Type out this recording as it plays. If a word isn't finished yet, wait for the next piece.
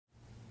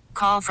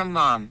call from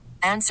mom.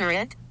 Answer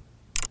it.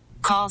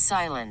 Call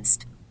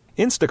silenced.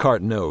 Instacart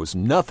knows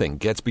nothing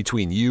gets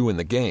between you and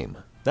the game.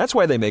 That's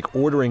why they make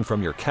ordering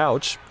from your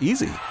couch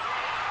easy.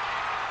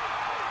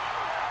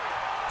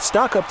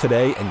 Stock up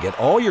today and get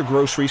all your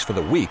groceries for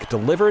the week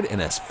delivered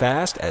in as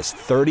fast as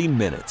 30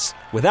 minutes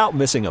without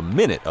missing a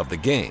minute of the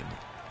game.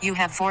 You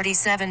have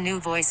 47 new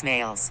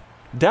voicemails.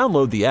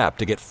 Download the app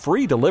to get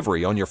free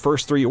delivery on your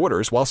first 3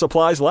 orders while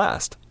supplies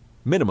last.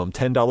 Minimum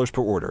 $10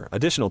 per order.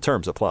 Additional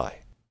terms apply.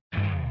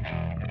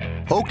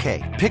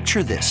 Okay,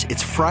 picture this.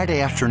 It's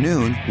Friday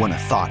afternoon when a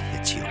thought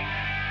hits you.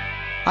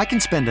 I can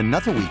spend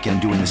another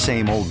weekend doing the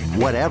same old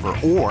whatever,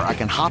 or I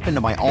can hop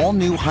into my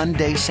all-new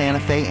Hyundai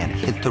Santa Fe and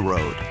hit the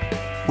road.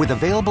 With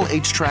available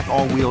H-Track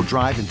all-wheel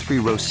drive and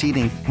 3-row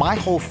seating, my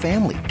whole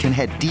family can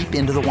head deep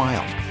into the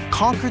wild.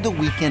 Conquer the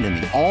weekend in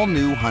the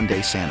all-new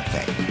Hyundai Santa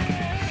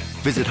Fe.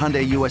 Visit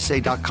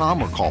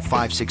HyundaiUSA.com or call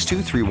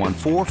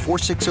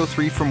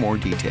 562-314-4603 for more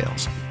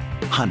details.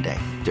 Hyundai,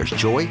 there's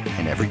joy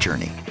in every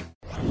journey.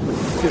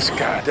 This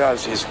guy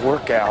does his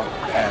workout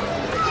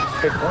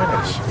and pick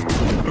winners.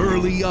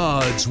 Early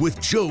odds with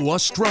Joe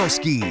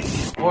Ostrowski.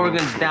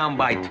 Oregon's down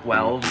by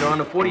 12. They're on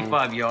the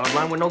 45-yard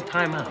line with no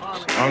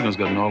timeouts. Oregon's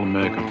got an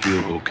All-American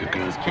field goal kicker.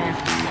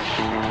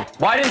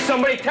 Why didn't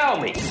somebody tell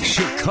me?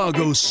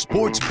 Chicago's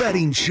sports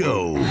betting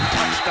show.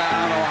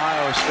 Touchdown,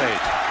 Ohio State.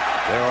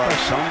 There are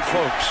some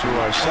folks who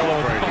are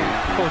celebrating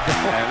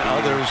and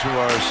others who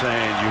are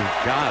saying,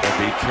 you've got to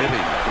be kidding.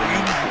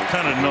 You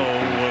kind of know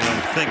what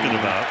I'm thinking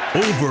about.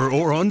 Over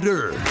or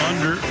under?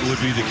 Under would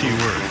be the key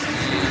word.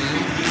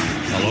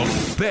 Hello?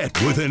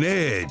 Bet with an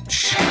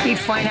edge. He'd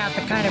find out the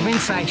kind of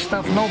inside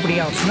stuff nobody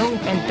else knew,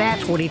 and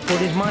that's what he'd put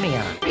his money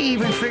on. He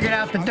even figured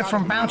out the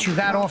different bounce you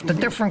got off the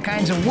different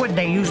kinds of wood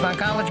they used on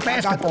college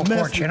basketball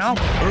courts, you know?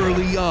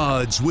 Early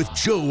odds with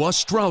Joe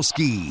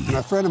Ostrowski. And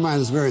a friend of mine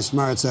is very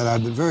smart, said,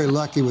 I've been very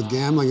lucky with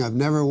gambling. I've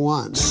never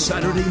won.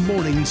 Saturday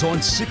mornings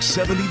on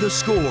 670 The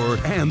Score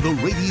and the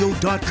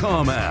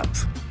Radio.com app.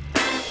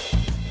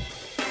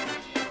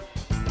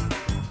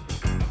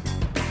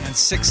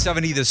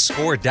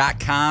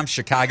 670thescore.com,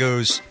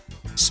 Chicago's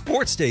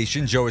sports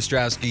station. Joe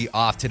Ostrowski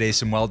off today,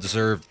 some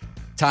well-deserved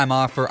time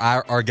off for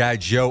our guy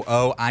Joe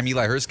O. I'm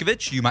Eli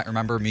Herskovich. You might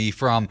remember me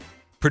from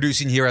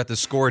producing here at The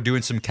Score,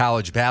 doing some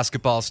college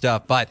basketball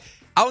stuff, but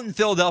out in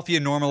Philadelphia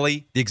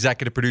normally, the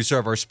executive producer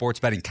of our sports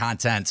betting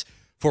content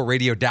for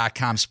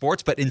Radio.com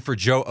Sports, but in for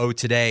Joe O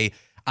today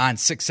on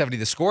 670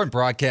 The Score and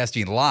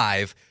broadcasting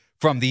live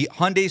from the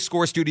Hyundai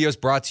Score Studios,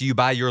 brought to you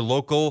by your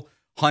local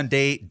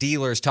Hyundai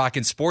dealers,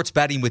 talking sports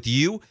betting with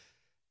you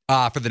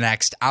for the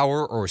next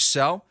hour or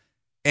so.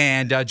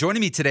 And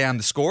joining me today on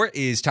The Score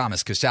is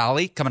Thomas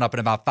Casale, coming up in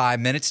about 5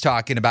 minutes,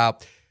 talking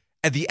about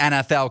the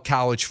NFL,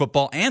 college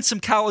football, and some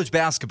college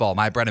basketball.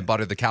 My bread and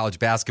butter, the college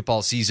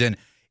basketball season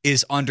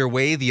is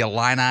underway. The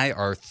Illini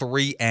are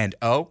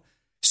 3-0.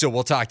 So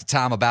we'll talk to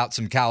Tom about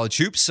some college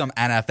hoops, some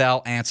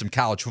NFL, and some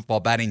college football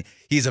betting.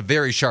 He's a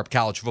very sharp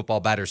college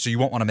football bettor, so you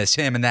won't want to miss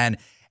him. And then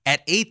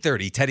at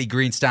 8:30, Teddy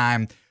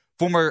Greenstein,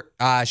 former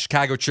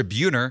Chicago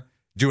Tribuner,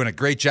 doing a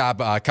great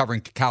job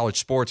covering college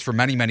sports for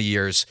many, many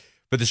years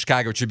for the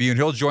Chicago Tribune.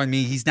 He'll join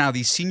me. He's now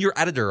the senior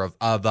editor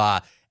of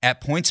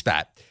at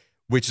PointsBet,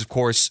 which, of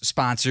course,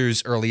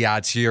 sponsors early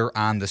odds here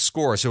on The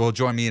Score. So he'll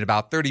join me in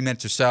about 30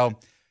 minutes or so,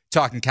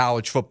 talking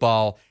college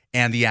football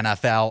and the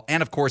NFL,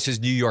 and, of course, his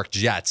New York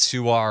Jets,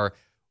 who are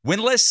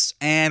winless,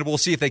 and we'll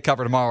see if they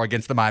cover tomorrow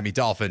against the Miami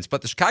Dolphins.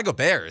 But the Chicago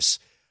Bears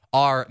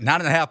are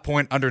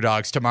 9.5-point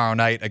underdogs tomorrow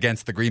night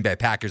against the Green Bay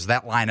Packers.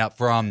 That line up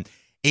from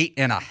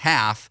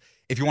 8.5.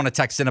 If you want to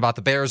text in about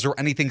the Bears or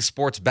anything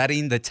sports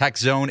betting, the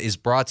text zone is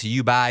brought to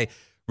you by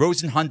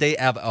Rosen Hyundai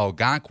of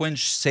Algonquin.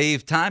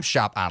 Save time,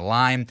 shop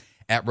online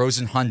at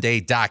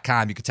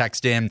rosenhyundai.com. You can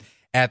text in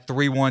at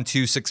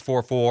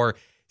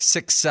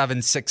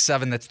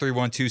 312-644-6767. That's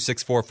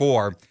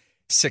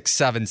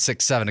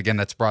 312-644-6767. Again,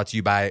 that's brought to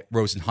you by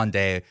Rosen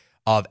Hyundai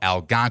of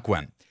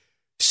Algonquin.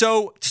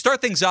 So to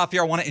start things off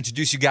here, I want to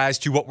introduce you guys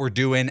to what we're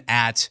doing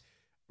at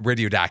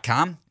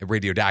Radio.com, at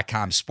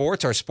Radio.com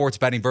Sports, our sports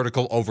betting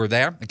vertical over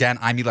there. Again,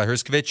 I'm Eli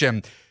Herskovich,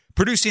 and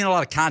producing a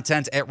lot of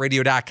content at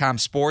Radio.com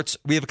Sports.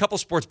 We have a couple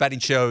sports betting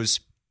shows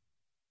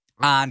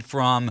on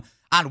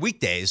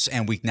weekdays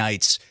and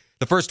weeknights.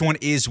 The first one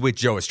is with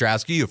Joe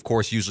Ostrowski, who, of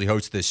course, usually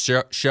hosts this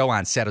show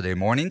on Saturday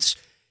mornings.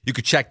 You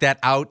could check that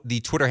out.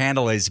 The Twitter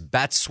handle is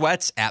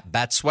BetSweats, at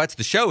BetSweats.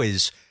 The show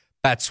is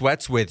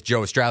BetSweats with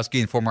Joe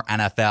Ostrowski and former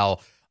NFL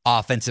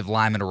offensive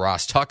lineman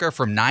Ross Tucker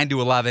from 9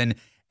 to 11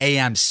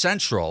 a.m.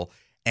 Central.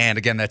 And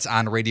again, that's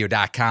on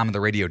Radio.com and the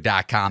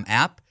Radio.com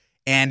app.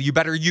 And You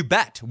Better You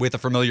Bet with a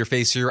familiar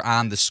face here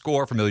on The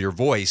Score, familiar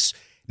voice,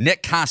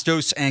 Nick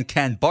Kostos and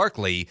Ken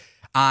Barkley,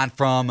 on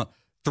from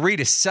 3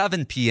 to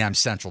 7 p.m.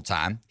 Central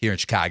Time here in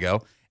Chicago.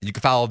 And you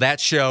can follow that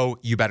show,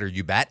 You Better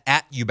You Bet,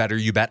 at You Better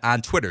You Bet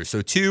on Twitter.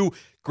 So two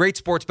great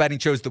sports betting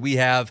shows that we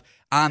have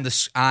on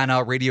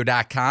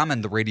Radio.com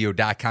and the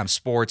Radio.com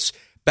Sports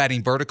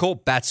betting vertical,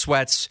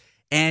 BetSweats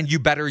and You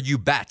Better You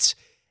Bet.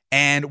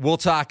 And we'll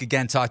talk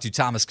to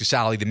Thomas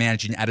Casale, the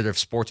managing editor of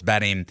sports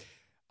betting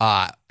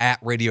at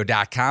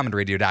radio.com and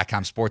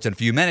radio.com sports in a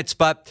few minutes.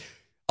 But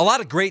a lot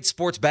of great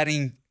sports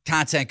betting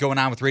content going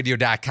on with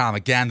radio.com,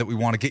 again, that we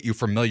want to get you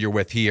familiar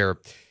with here.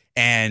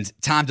 And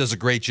Tom does a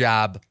great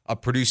job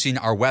of producing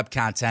our web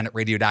content at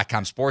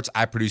radio.com sports.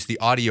 I produce the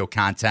audio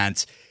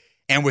content.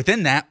 And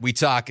within that, we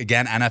talk,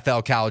 again,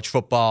 NFL, college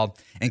football,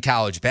 and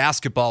college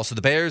basketball. So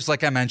the Bears,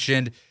 like I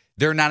mentioned,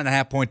 they're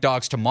 9.5-point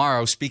dogs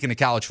tomorrow. Speaking of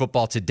college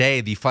football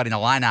today, the Fighting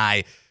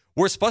Illini,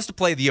 we're supposed to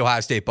play the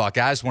Ohio State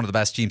Buckeyes, one of the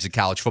best teams in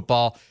college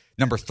football,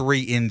 number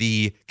 3 in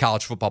the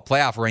college football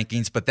playoff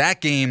rankings. But that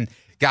game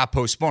got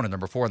postponed to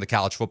number 4 in the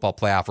college football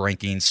playoff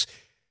rankings.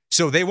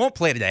 So they won't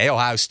play today.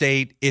 Ohio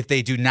State, if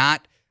they do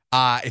not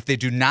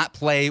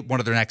play one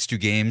of their next 2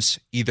 games,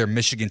 either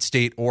Michigan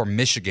State or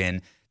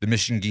Michigan, the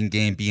Michigan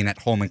game being at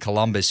home in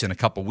Columbus in a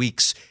couple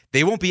weeks,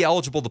 they won't be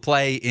eligible to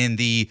play in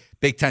the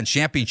Big Ten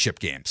championship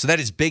game. So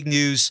that is big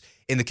news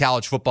in the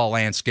college football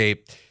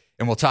landscape,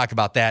 and we'll talk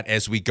about that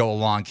as we go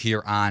along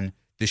here on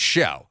the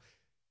show.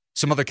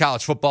 Some other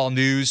college football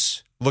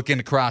news, looking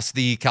across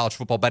the college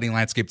football betting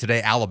landscape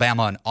today,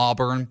 Alabama and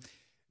Auburn.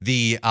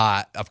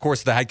 Of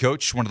course, the head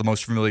coach, one of the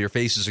most familiar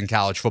faces in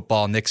college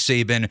football, Nick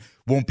Saban,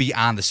 won't be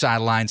on the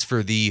sidelines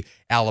for the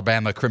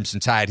Alabama Crimson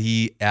Tide.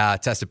 He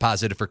tested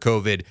positive for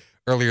COVID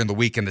earlier in the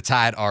week, and the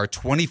Tide are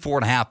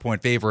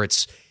 24.5-point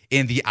favorites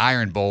in the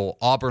Iron Bowl.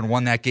 Auburn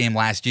won that game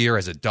last year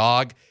as a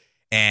dog,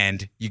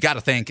 and you got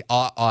to think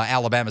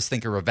Alabama's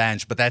thinking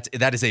revenge, but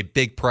that is a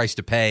big price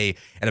to pay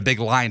and a big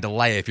line to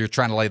lay if you're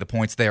trying to lay the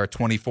points there at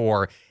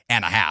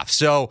 24.5.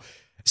 So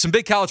some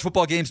big college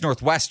football games.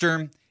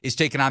 Northwestern is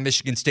taking on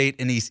Michigan State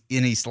in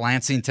East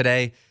Lansing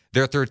today.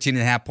 They're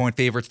 13.5-point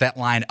favorites. That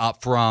line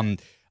up from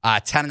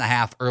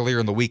 10.5 earlier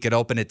in the week. It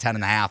opened at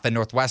 10.5, and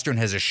Northwestern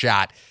has a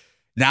shot.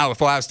 Now,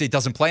 if Ohio State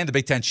doesn't play in the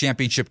Big Ten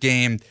championship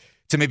game,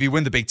 to maybe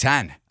win the Big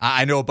Ten.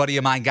 I know a buddy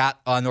of mine got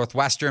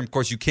Northwestern. Of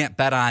course, you can't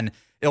bet on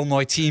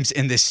Illinois teams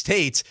in this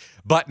state,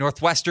 but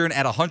Northwestern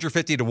at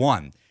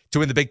 150-1 to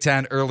win the Big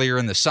Ten earlier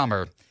in the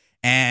summer.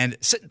 And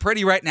sitting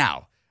pretty right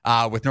now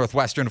with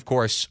Northwestern, of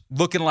course,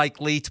 looking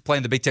likely to play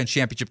in the Big Ten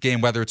championship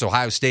game, whether it's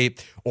Ohio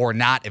State or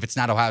not. If it's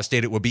not Ohio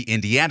State, it would be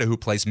Indiana, who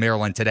plays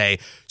Maryland today.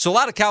 So a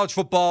lot of college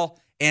football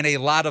and a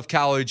lot of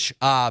college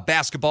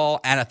basketball,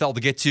 NFL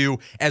to get to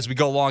as we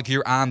go along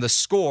here on The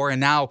Score. And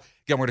now,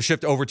 again, we're going to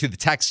shift over to the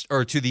text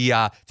or to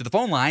the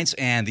phone lines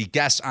and the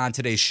guests on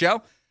today's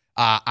show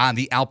on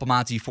the Al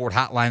Piemonte Ford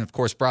hotline, of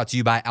course, brought to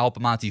you by Al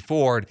Piemonte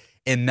Ford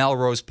in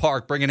Melrose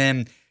Park. Bringing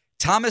in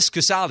Thomas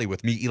Casale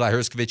with me, Eli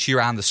Herskovich,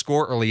 here on The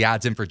Score. Early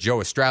odds in for Joe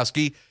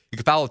Ostrowski. You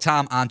can follow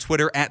Tom on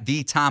Twitter at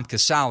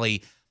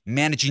 @TheTomCasale,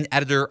 managing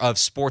editor of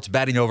sports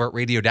betting over at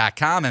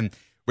radio.com and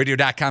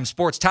radio.com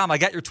sports. Tom, I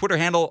got your Twitter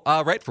handle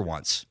right for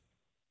once.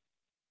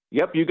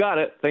 Yep, you got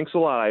it. Thanks a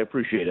lot. I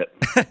appreciate it.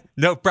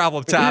 No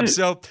problem, Tom.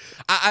 So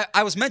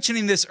I was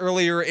mentioning this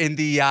earlier in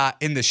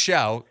the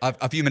show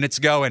a few minutes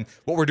ago, and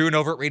what we're doing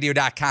over at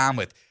radio.com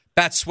with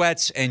Bet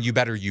Sweats and You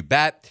Better You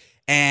Bet.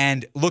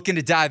 And looking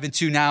to dive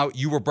into now,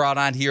 you were brought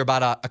on here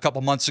about a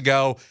couple months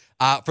ago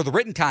for the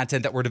written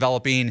content that we're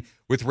developing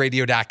with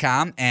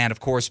radio.com. And, of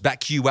course,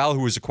 BetQL,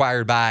 who was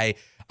acquired by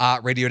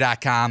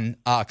radio.com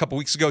a couple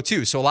weeks ago,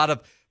 too. So a lot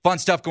of fun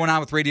stuff going on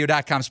with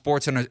radio.com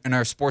sports and in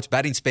our sports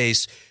betting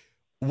space.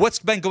 What's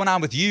been going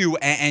on with you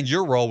and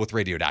your role with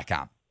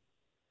radio.com?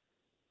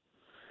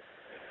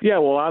 Yeah,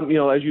 well,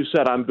 as you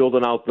said, I'm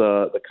building out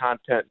the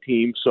content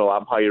team, so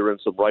I'm hiring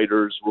some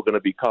writers. We're going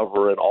to be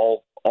covering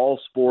all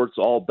sports,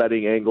 all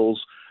betting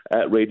angles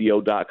at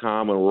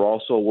radio.com, and we're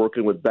also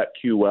working with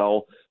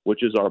BetQL,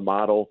 which is our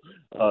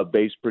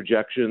model-based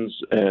projections,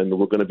 and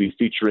we're going to be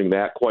featuring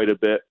that quite a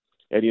bit.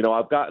 And,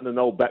 I've gotten to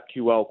know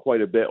BetQL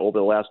quite a bit over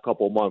the last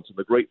couple of months, and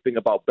the great thing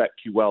about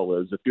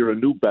BetQL is if you're a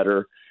new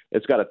bettor,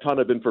 it's got a ton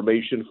of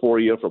information for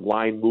you, from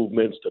line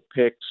movements to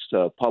picks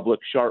to public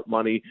sharp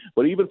money.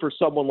 But even for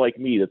someone like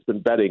me that's been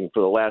betting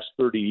for the last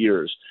 30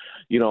 years,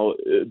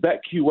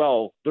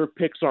 BetQL, their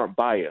picks aren't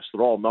biased.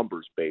 They're all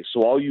numbers-based.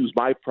 So I'll use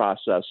my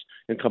process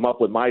and come up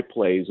with my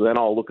plays, and then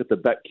I'll look at the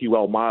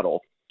BetQL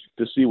model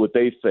to see what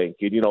they think.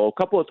 And, a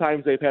couple of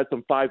times they've had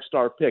some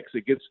 5-star picks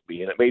against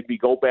me, and it made me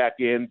go back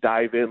in,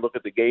 dive in, look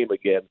at the game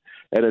again,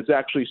 and it's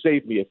actually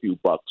saved me a few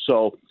bucks.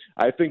 So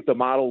I think the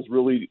model's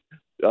really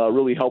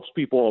helps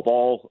people of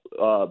all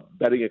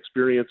betting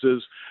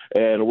experiences,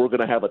 and we're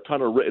going to have a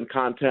ton of written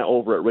content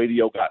over at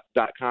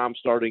radio.com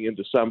starting in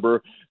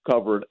December,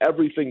 covering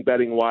everything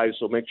betting-wise,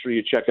 so make sure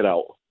you check it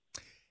out.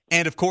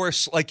 And, of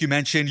course, like you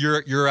mentioned,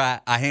 you're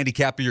a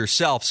handicapper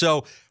yourself.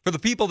 So for the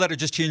people that are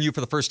just hearing you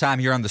for the first time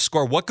here on The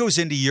Score, what goes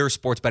into your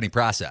sports betting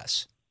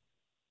process?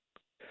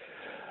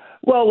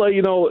 Well,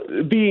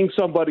 being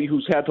somebody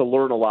who's had to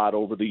learn a lot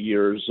over the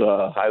years,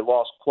 I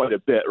lost quite a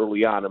bit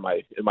early on in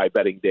my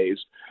betting days.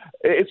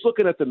 It's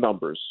looking at the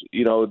numbers.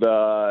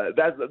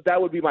 That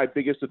would be my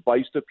biggest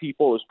advice to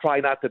people: is try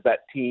not to bet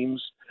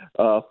teams.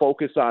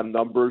 Focus on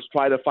numbers.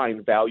 Try to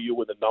find value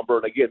in the number.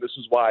 And again, this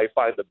is why I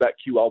find the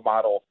BetQL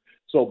model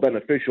so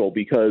beneficial,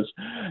 because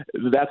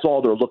that's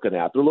all they're looking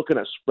at. They're looking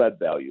at spread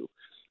value.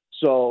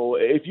 So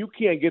if you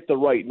can't get the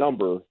right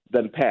number,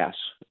 then pass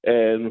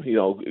and,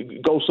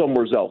 go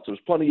somewhere else. There's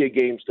plenty of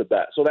games to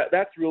bet. So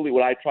that's really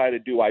what I try to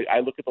do. I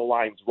look at the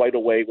lines right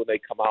away when they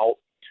come out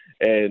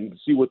and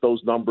see what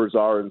those numbers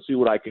are and see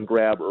what I can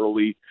grab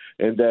early.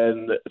 And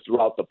then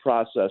throughout the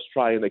process,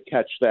 trying to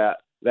catch that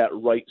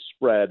right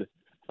spread.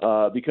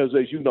 Because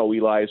as you know,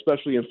 Eli,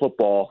 especially in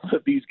football,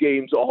 these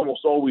games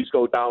almost always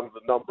go down to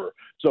the number.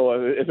 So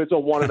if it's a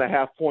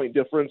 1.5 point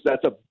difference,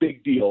 that's a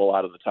big deal a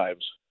lot of the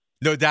times.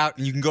 No doubt.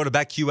 And you can go to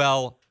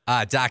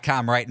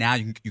BetQL.com right now.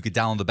 You can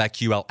download the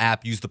BetQL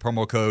app. Use the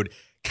promo code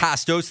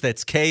Costos.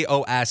 That's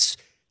KOSTOS.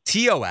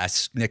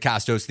 Nick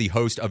Costos, the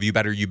host of You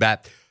Better You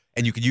Bet.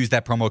 And you can use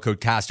that promo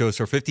code Costos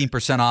for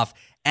 15% off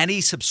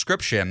any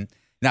subscription.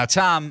 Now,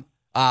 Tom,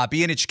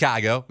 being in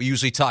Chicago, we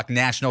usually talk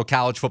national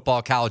college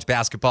football, college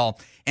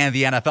basketball, and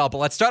the NFL. But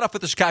let's start off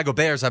with the Chicago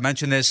Bears. I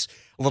mentioned this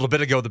a little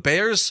bit ago. The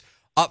Bears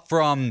up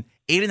from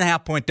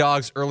 8.5-point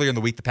dogs earlier in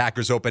the week. The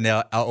Packers open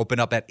up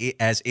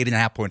as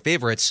 8.5-point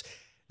favorites.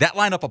 That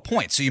line up a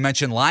point. So you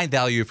mentioned line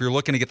value. If you're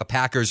looking to get the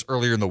Packers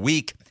earlier in the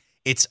week,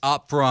 it's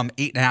up from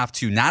 8.5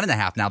 to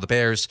 9.5. Now the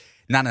Bears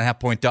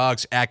 9.5-point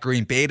dogs at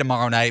Green Bay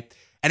tomorrow night.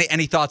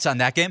 Any thoughts on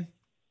that game?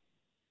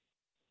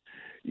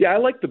 Yeah, I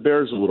like the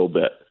Bears a little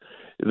bit.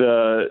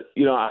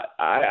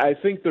 I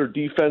think their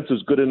defense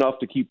is good enough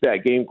to keep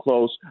that game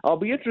close. I'll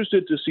be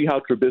interested to see how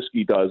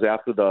Trubisky does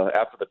after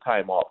the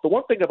time off. The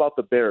one thing about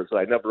the Bears that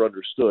I never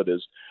understood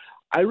is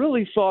I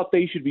really thought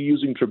they should be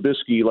using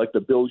Trubisky like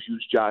the Bills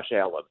use Josh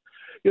Allen.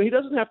 He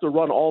doesn't have to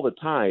run all the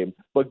time,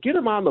 but get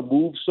him on the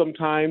move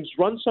sometimes,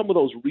 run some of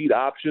those read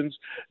options.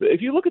 If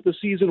you look at the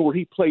season where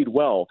he played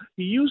well,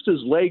 he used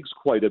his legs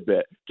quite a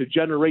bit to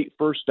generate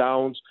first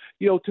downs.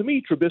 To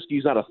me,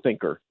 Trubisky's not a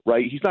thinker,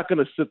 right? He's not going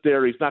to sit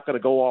there. He's not going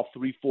to go off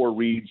 3-4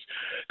 reads.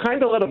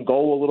 Kind of let him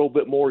go a little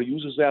bit more,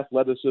 use his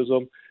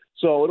athleticism.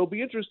 So it'll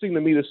be interesting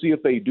to me to see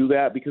if they do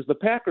that because the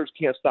Packers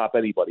can't stop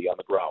anybody on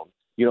the ground.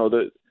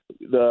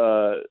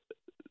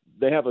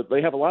 They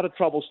have a lot of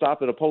trouble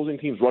stopping opposing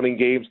teams running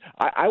games.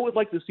 I would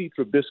like to see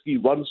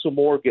Trubisky run some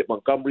more, get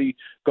Montgomery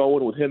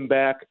going with him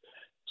back.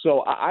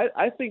 So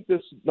I think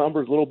this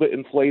number is a little bit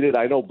inflated.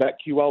 I know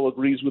BetQL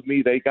agrees with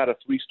me. They got a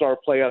 3-star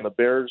play on the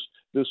Bears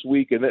this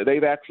week, and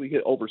they've actually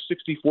hit over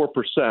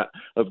 64%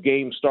 of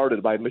games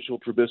started by Mitchell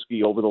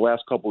Trubisky over the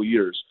last couple of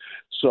years.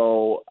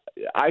 So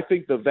I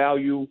think the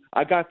value –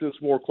 I got this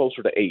more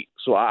closer to 8.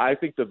 So I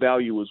think the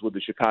value is with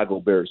the Chicago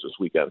Bears this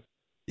weekend.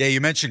 Yeah,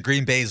 you mentioned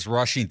Green Bay's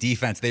rushing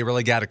defense. They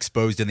really got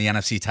exposed in the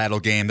NFC title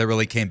game. They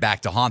really came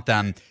back to haunt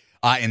them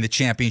in the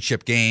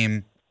championship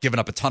game, giving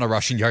up a ton of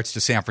rushing yards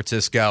to San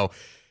Francisco.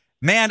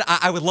 Man,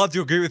 I would love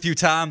to agree with you,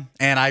 Tom,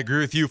 and I agree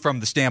with you from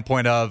the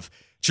standpoint of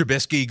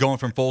Trubisky going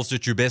from Foles to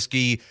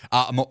Trubisky,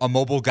 a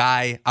mobile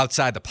guy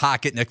outside the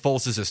pocket. Nick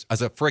Foles is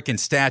a freaking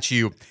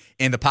statue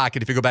in the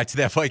pocket if you go back to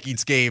that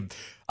Vikings game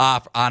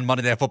on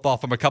Monday Night Football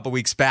from a couple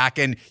weeks back,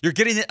 and you're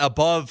getting it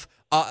above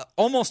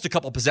almost a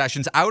couple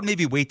possessions. I would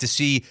maybe wait to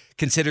see,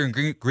 considering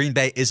Green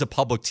Bay is a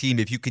public team,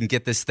 if you can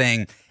get this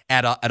thing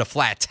at a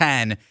flat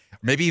 10,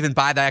 maybe even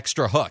buy the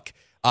extra hook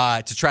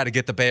to try to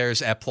get the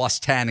Bears at plus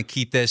 10 and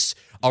keep this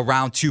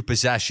around 2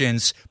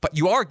 possessions. But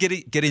you are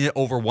getting it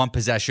over 1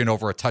 possession,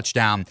 over a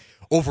touchdown,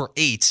 over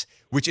 8,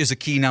 which is a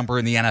key number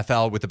in the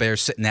NFL with the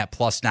Bears sitting at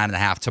plus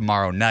 9.5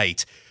 tomorrow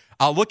night.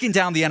 Looking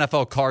down the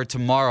NFL card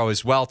tomorrow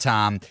as well,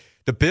 Tom,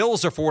 the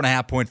Bills are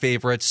 4.5-point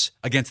favorites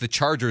against the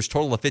Chargers,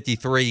 total of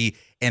 53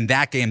 in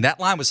that game. That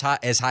line was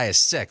as high as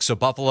 6. So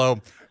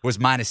Buffalo was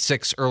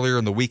 -6 earlier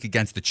in the week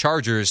against the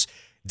Chargers,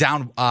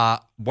 down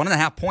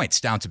 1.5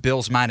 points, down to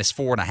Bills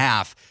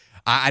 -4.5.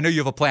 I know you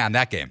have a play on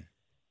that game.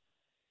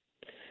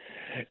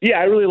 Yeah,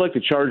 I really like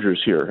the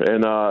Chargers here.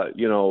 And,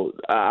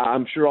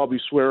 I'm sure I'll be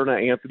swearing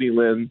at Anthony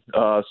Lynn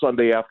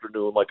Sunday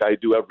afternoon like I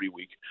do every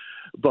week.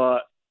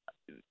 But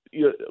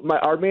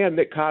our man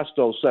Nick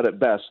Costos said it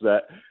best,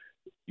 that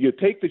you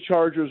take the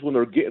Chargers when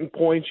they're getting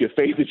points. You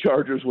fade the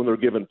Chargers when they're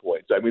giving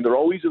points. I mean, they're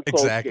always in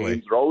close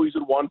games. They're always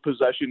in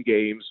one-possession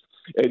games.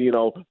 And,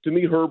 to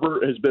me,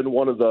 Herbert has been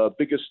one of the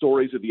biggest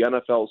stories of the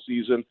NFL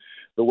season.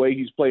 The way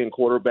he's playing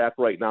quarterback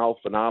right now,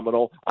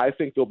 phenomenal. I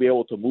think they'll be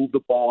able to move the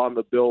ball on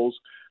the Bills.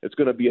 It's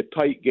going to be a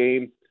tight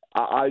game.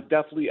 I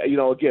definitely,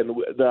 again,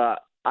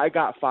 I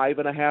got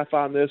 5.5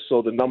 on this,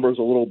 so the number's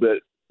a little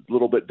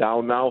bit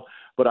down now.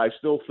 But I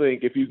still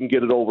think if you can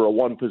get it over a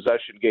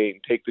 1-possession game,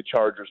 take the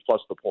Chargers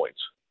plus the points.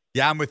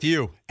 Yeah, I'm with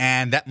you.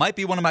 And that might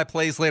be one of my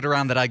plays later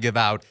on that I give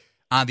out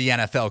on the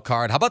NFL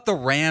card. How about the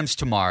Rams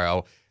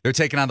tomorrow? They're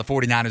taking on the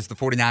 49ers. The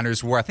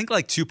 49ers were, I think,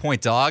 like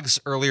 2-point dogs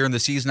earlier in the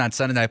season on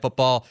Sunday Night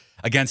Football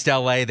against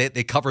L.A.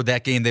 They covered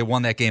that game. They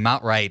won that game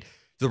outright.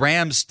 The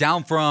Rams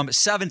down from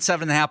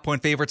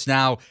 7.5-point favorites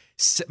now,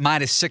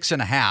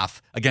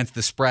 -6.5 against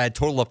the spread.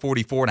 Total of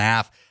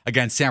 44.5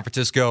 against San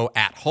Francisco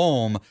at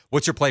home.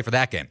 What's your play for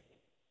that game?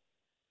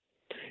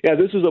 Yeah,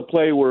 this is a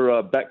play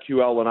where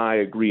BetQL and I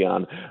agree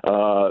on.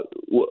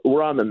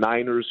 We're on the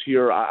Niners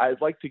here. I'd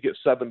like to get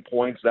 7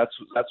 points. That's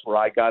where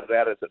I got it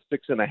at. It's at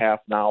 6.5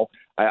 now.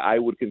 I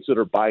would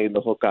consider buying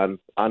the hook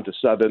onto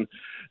 7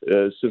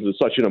 since it's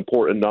such an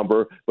important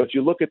number. But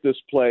you look at this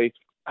play,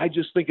 I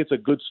just think it's a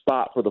good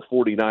spot for the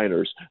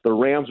 49ers. The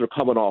Rams are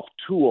coming off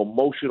 2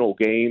 emotional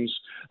games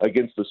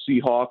against the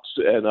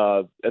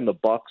Seahawks and the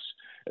Bucks.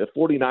 The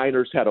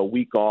 49ers had a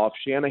week off.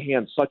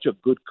 Shanahan's such a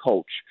good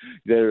coach.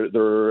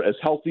 They're as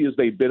healthy as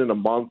they've been in a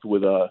month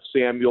with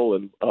Samuel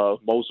and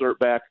Mozart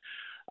back.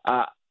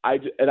 I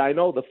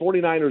know the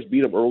 49ers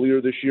beat them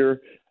earlier this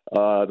year.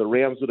 The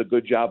Rams did a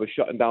good job of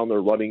shutting down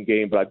their running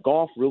game, but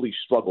Goff really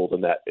struggled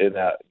in that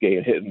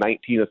game, hitting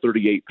 19 of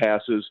 38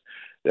 passes.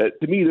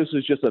 To me, this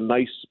is just a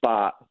nice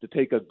spot to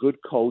take a good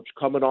coach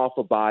coming off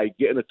a bye,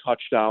 getting a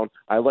touchdown.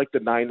 I like the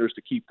Niners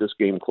to keep this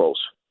game close.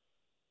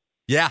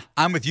 Yeah,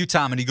 I'm with you,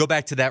 Tom. And you go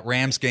back to that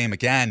Rams game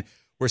again,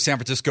 where San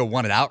Francisco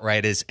won it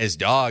outright as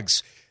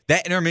dogs.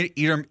 That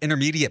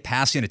intermediate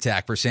passing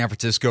attack for San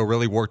Francisco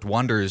really worked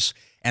wonders,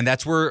 and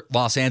that's where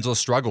Los Angeles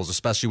struggles,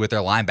 especially with their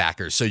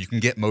linebackers. So you can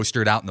get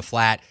Mostert out in the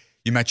flat.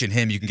 You mentioned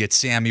him. You can get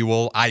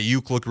Samuel.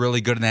 Ayuk looked really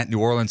good in that New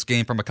Orleans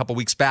game from a couple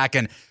weeks back,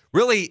 and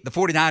really the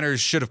 49ers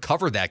should have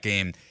covered that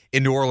game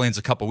in New Orleans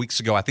a couple weeks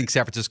ago. I think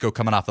San Francisco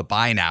coming off a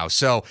bye now.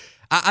 So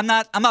I'm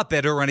not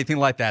bitter or anything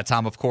like that,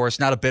 Tom, of course.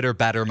 Not a bitter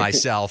better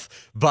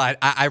myself. But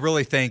I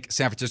really think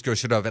San Francisco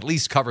should have at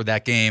least covered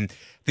that game.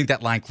 I think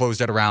that line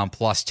closed at around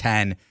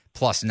 +10,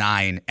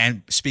 +9.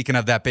 And speaking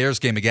of that Bears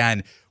game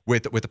again,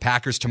 with the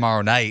Packers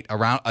tomorrow night,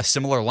 around a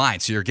similar line.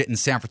 So you're getting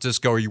San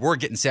Francisco, or you were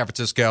getting San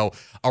Francisco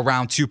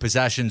around 2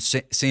 possessions.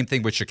 Same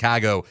thing with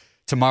Chicago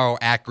tomorrow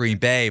at Green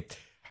Bay.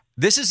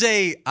 This is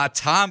a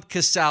Tom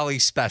Casale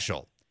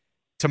special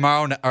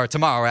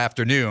tomorrow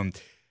afternoon.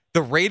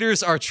 The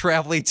Raiders are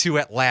traveling to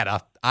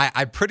Atlanta.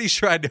 I'm pretty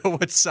sure I know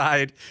what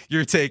side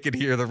you're taking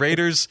here. The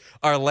Raiders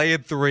are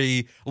laying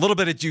 3, a little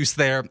bit of juice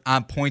there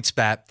on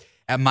PointsBet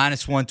at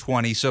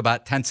 -120, so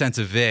about 10 cents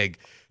a vig,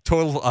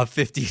 total of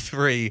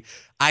 53.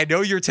 I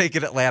know you're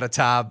taking Atlanta,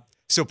 Tom,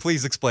 so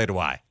please explain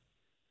why.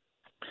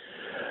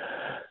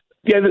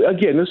 Yeah,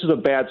 again, this is a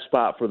bad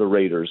spot for the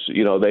Raiders.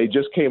 You know, they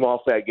just came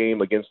off that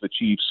game against the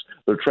Chiefs.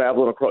 They're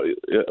traveling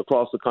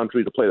across the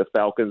country to play the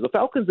Falcons. The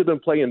Falcons have been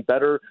playing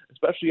better,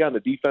 especially on the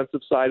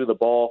defensive side of the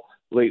ball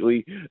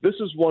lately. This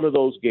is one of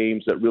those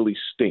games that really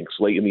stinks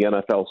late in the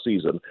NFL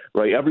season,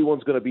 right?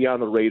 Everyone's going to be on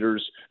the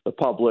Raiders, the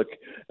public,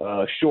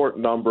 short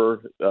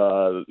number.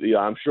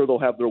 I'm sure they'll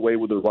have their way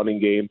with their running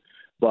game,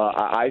 but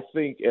I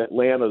think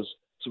Atlanta's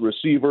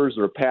receivers,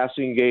 their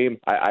passing game,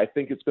 I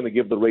think it's going to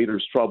give the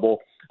Raiders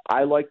trouble.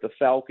 I like the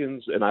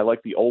Falcons, and I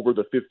like the over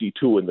the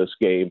 52 in this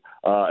game.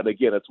 And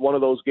again, it's one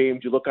of those games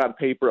you look on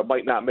paper, it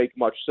might not make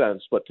much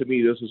sense, but to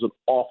me, this is an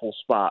awful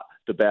spot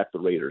to back the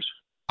Raiders.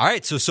 All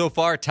right, so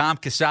far, Tom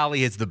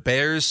Casale is the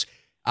Bears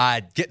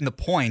getting the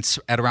points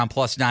at around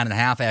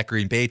 +9.5 at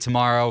Green Bay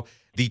tomorrow.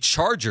 The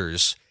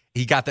Chargers,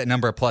 he got that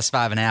number at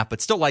 +5.5,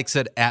 but still likes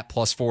it at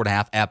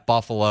 +4.5 at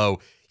Buffalo.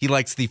 He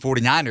likes the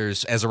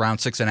 49ers as around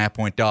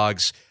 6.5-point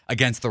dogs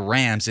against the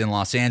Rams in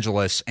Los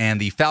Angeles, and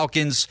the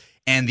Falcons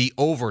and the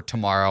over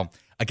tomorrow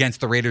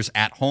against the Raiders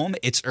at home.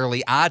 It's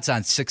early odds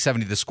on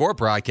 670 The Score,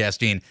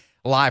 broadcasting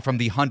live from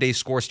the Hyundai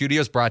Score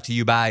Studios, brought to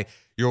you by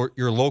your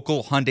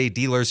local Hyundai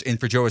dealers. In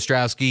for Joe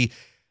Ostrowski,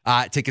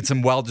 taking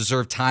some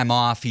well-deserved time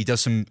off. He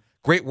does some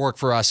great work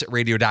for us at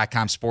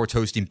Radio.com Sports,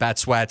 hosting Bet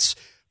Sweats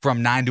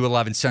from 9 to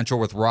 11 Central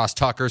with Ross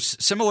Tucker.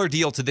 Similar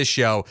deal to this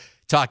show,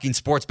 talking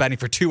sports betting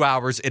for 2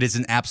 hours. It is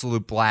an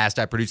absolute blast.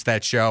 I produce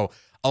that show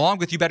along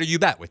with You Better You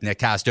Bet with Nick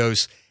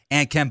Costos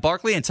and Ken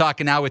Barkley, and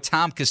talking now with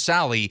Tom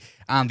Casale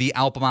on the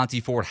Al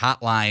Piemonte Ford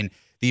Hotline,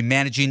 the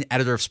managing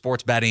editor of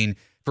sports betting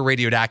for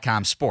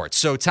Radio.com Sports.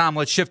 So, Tom,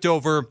 let's shift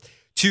over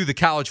to the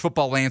college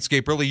football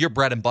landscape, really your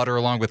bread and butter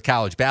along with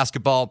college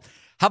basketball.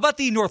 How about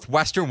the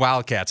Northwestern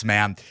Wildcats,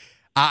 man?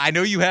 I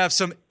know you have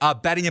some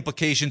betting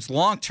implications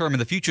long-term in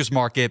the futures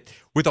market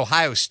with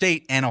Ohio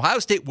State, and Ohio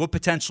State will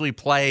potentially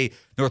play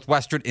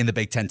Northwestern in the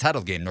Big Ten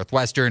title game.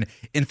 Northwestern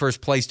in first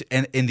place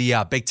in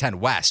the Big Ten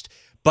West.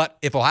 But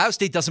if Ohio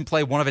State doesn't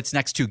play one of its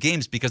next 2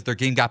 games because their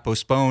game got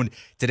postponed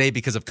today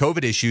because of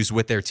COVID issues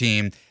with their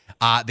team,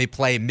 they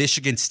play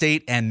Michigan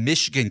State and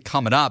Michigan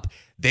coming up.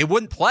 They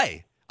wouldn't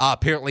play,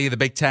 apparently, the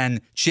Big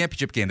Ten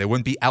championship game. They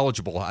wouldn't be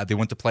eligible. They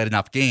wouldn't have played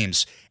enough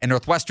games. And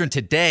Northwestern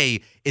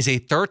today is a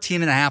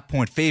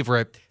 13.5-point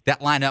favorite.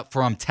 That line up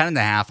from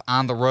 10.5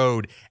 on the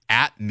road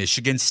at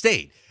Michigan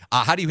State.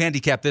 How do you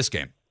handicap this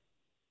game?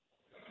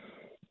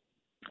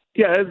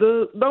 Yeah,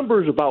 the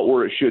number's about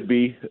where it should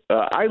be.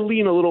 I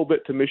lean a little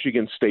bit to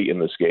Michigan State in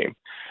this game.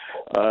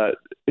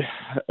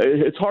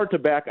 It's hard to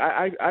back.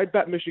 I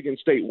bet Michigan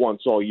State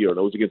once all year, and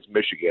it was against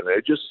Michigan.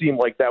 It just seemed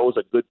like that was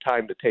a good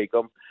time to take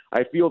them.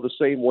 I feel the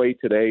same way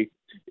today.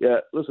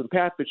 Listen,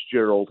 Pat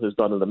Fitzgerald has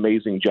done an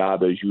amazing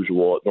job as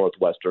usual at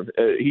Northwestern.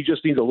 He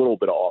just needs a little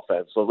bit of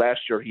offense. So last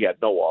year he had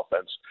no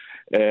offense,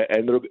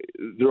 and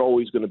they're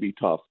always going to be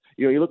tough.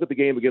 You know, you look at the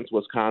game against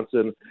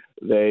Wisconsin,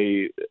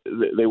 they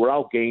were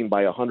outgained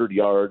by 100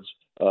 yards.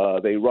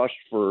 They rushed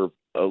for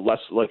less,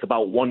 like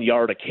about 1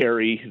 yard a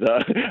carry.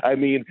 They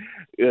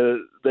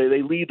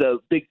lead the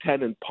Big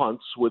Ten in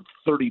punts with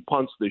 30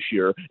 punts this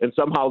year, and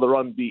somehow they're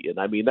unbeaten.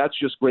 I mean, that's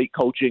just great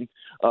coaching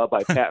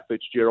by Pat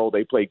Fitzgerald.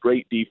 They play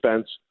great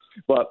defense.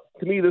 But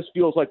to me, this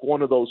feels like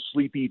one of those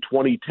sleepy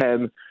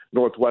 2010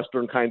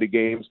 Northwestern kind of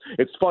games.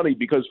 It's funny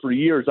because for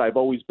years I've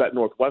always bet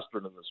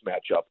Northwestern in this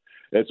matchup.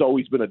 It's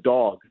always been a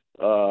dog.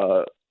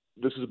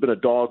 This has been a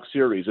dog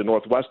series, and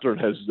Northwestern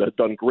has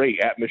done great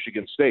at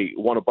Michigan State,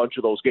 won a bunch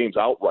of those games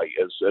outright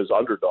as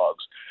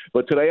underdogs.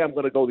 But today I'm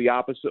going to go the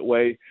opposite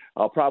way.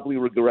 I'll probably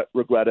regret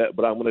it,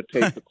 but I'm going to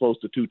take the close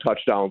to 2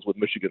 touchdowns with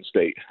Michigan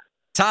State.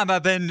 Tom,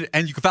 and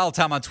you can follow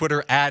Tom on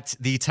Twitter at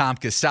the Tom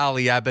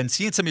Casale. I've been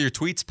seeing some of your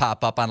tweets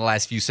pop up on the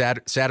last few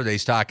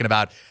Saturdays talking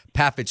about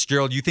Pat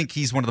Fitzgerald. You think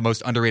he's one of the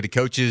most underrated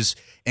coaches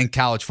in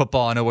college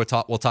football? I know we'll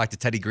talk to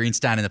Teddy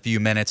Greenstein in a few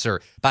minutes,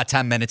 or about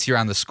 10 minutes here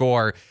on The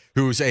Score,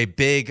 who's a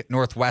big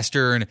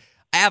Northwestern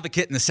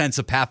advocate in the sense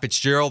of Pat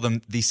Fitzgerald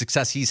and the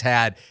success he's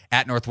had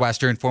at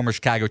Northwestern, former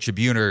Chicago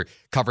Tribuner,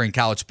 covering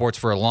college sports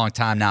for a long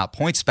time now at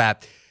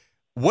PointsBet.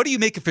 What do you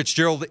make of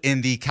Fitzgerald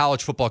in the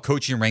college football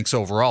coaching ranks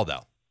overall,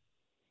 though?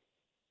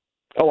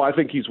 Oh, I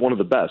think he's one of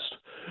the best,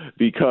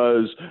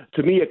 because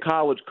to me, a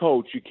college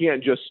coach, you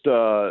can't just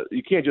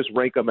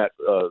rank them at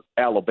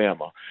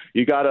Alabama.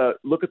 You got to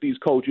look at these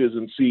coaches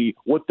and see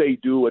what they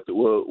do at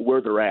where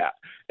they're at.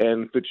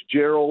 And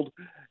Fitzgerald,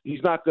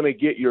 he's not going to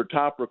get your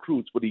top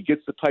recruits, but he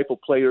gets the type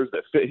of players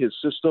that fit his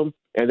system,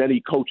 and then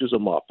he coaches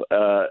them up.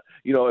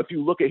 If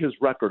you look at his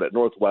record at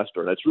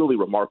Northwestern, it's really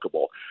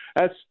remarkable.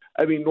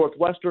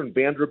 Northwestern,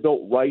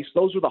 Vanderbilt, Rice,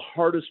 those are the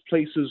hardest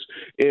places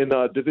in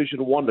Division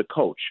I to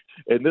coach.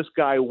 And this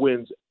guy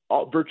wins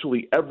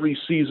virtually every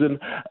season.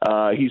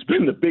 He's been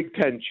in the Big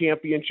Ten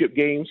championship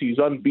games. He's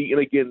unbeaten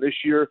again this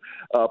year.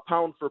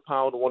 Pound for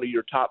pound, one of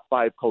your top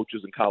 5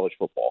 coaches in college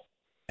football.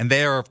 And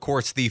they are, of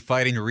course, the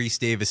Fighting Reese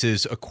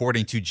Davises,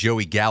 according to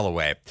Joey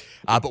Galloway.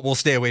 But we'll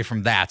stay away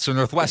from that. So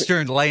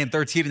Northwestern laying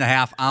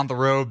 13.5 on the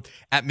road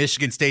at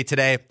Michigan State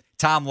today.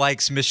 Tom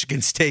likes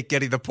Michigan State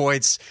getting the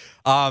points.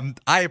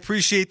 I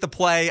appreciate the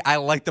play. I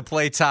like the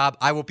play, Tom.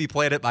 I will be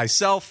playing it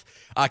myself,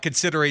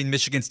 considering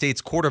Michigan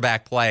State's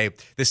quarterback play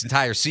this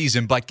entire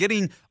season. But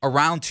getting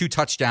around 2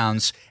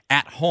 touchdowns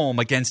at home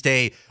against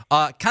a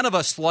kind of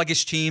a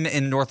sluggish team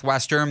in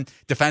Northwestern,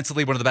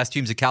 defensively one of the best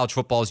teams in college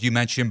football, as you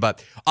mentioned,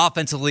 but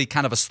offensively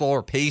kind of a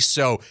slower pace.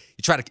 So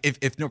you try to,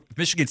 if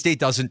Michigan State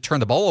doesn't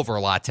turn the ball over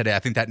a lot today, I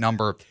think that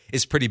number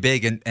is pretty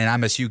big, and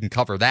MSU can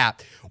cover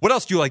that. What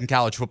else do you like in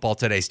college football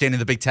today? Staying in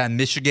the Big Ten,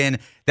 Michigan,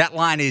 that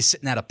line is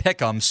sitting at a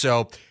pick-em.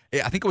 So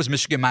I think it was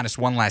Michigan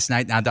 -1 last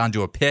night, now down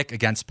to a pick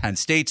against Penn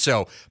State.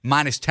 So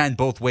 -10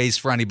 both ways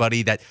for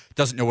anybody that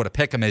doesn't know what a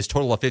pick-em is.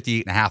 Total of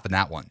 58.5 in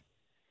that one.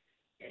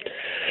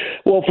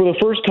 Well, for the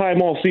first time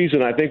all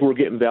season, I think we're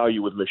getting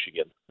value with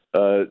Michigan.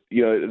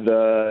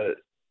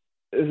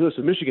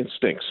 Listen, Michigan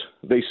stinks.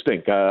 They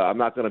stink. I'm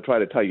not going to try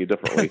to tell you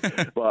differently.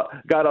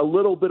 But got a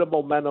little bit of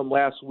momentum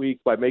last week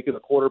by making the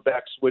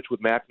quarterback switch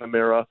with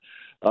McNamara.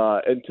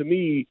 And to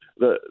me,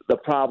 the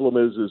problem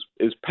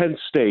is Penn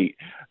State.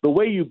 The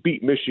way you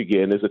beat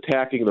Michigan is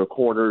attacking their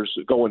corners,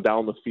 going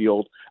down the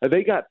field. And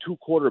they got 2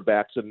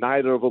 quarterbacks, and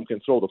neither of them can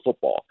throw the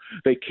football.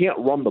 They can't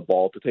run the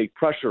ball to take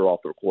pressure off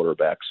their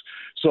quarterbacks.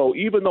 So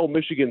even though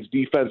Michigan's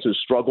defense has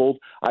struggled,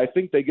 I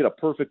think they get a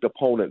perfect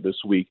opponent this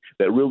week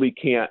that really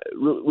can't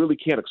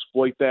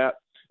exploit that.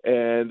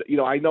 And,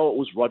 I know it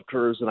was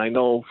Rutgers, and I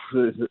know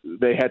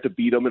they had to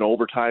beat them in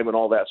overtime and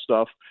all that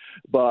stuff.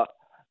 But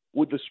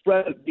with the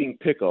spread being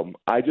pick'em,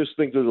 I just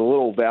think there's a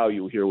little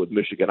value here with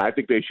Michigan. I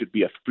think they should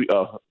be a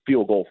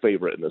field goal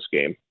favorite in this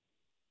game.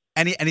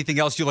 Anything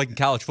else you like in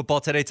college football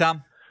today,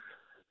 Tom?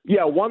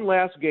 Yeah, one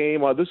last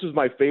game. This is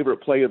my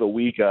favorite play of the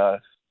week.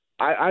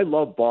 I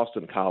love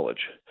Boston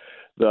College.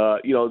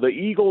 The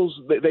Eagles,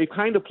 they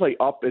kind of play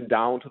up and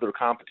down to their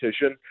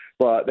competition,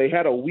 but they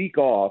had a week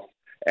off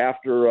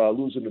after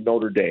losing to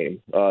Notre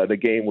Dame, the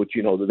game which,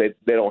 they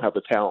don't have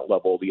the talent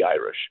level of the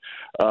Irish.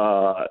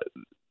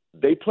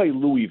 They play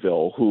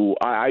Louisville, who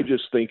I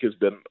just think has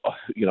been,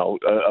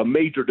 a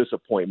major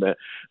disappointment.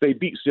 They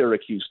beat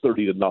Syracuse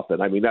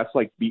 30-0. I mean, that's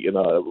like beating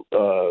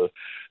a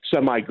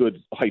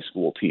semi-good high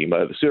school team.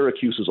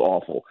 Syracuse is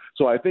awful.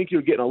 So I think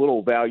you're getting a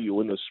little value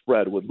in the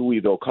spread with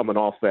Louisville coming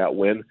off that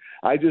win.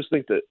 I just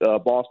think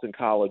that Boston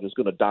College is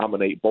going to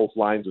dominate both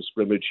lines of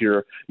scrimmage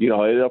here.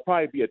 It'll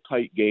probably be a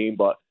tight game,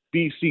 but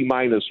BC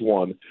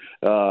 -1,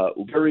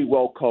 very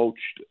well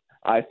coached.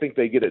 I think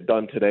they get it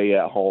done today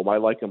at home. I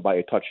like them by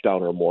a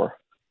touchdown or more.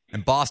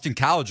 And Boston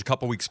College a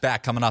couple weeks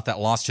back coming off that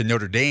loss to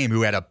Notre Dame,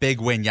 who had a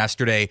big win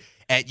yesterday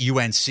at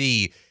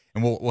UNC.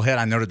 And we'll hit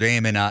on Notre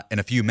Dame in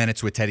a few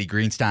minutes with Teddy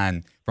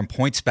Greenstein from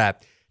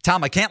PointsBet.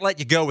 Tom, I can't let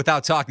you go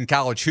without talking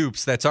college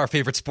hoops. That's our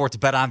favorite sport to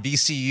bet on.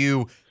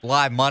 VCU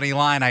live money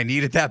line. I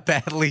needed that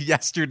badly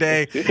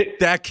yesterday.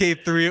 That came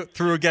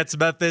through against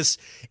Memphis.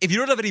 If you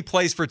don't have any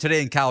plays for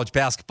today in college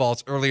basketball,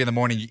 it's early in the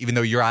morning, even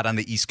though you're out on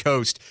the East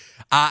Coast.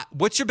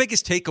 What's your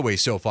biggest takeaway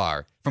so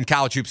far from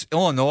college hoops?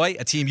 Illinois,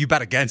 a team you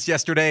bet against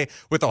yesterday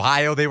with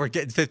Ohio. They were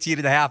getting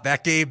 15.5.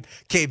 That game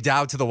came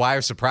down to the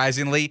wire,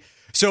 surprisingly.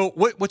 So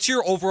what's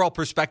your overall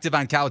perspective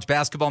on college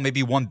basketball?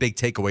 Maybe one big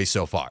takeaway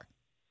so far.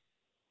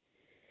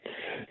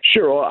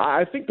 Sure. Well,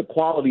 I think the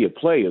quality of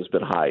play has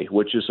been high,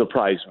 which has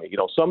surprised me.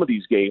 Some of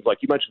these games, like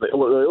you mentioned, the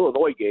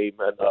Illinois game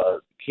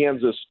and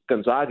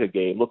Kansas-Gonzaga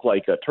game look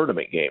like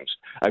tournament games.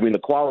 I mean, the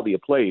quality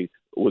of play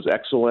was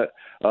excellent.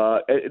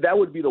 That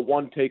would be the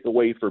one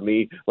takeaway for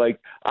me. Like,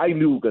 I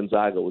knew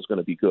Gonzaga was going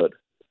to be good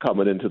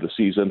coming into the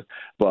season,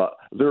 but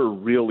they're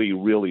really,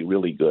 really,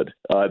 really good.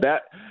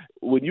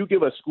 When you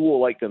give a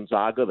school like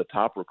Gonzaga the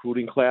top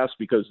recruiting class,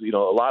 because, a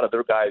lot of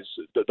their guys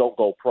don't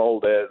go pro,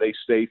 they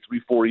stay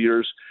 3-4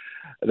 years,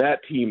 that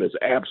team is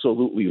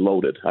absolutely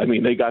loaded. I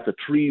mean, they got the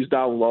trees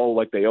down low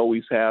like they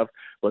always have,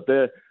 but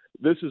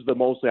this is the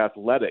most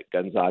athletic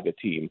Gonzaga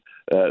team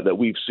that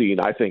we've seen,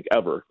 I think,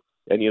 ever.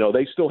 And,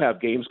 they still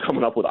have games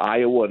coming up with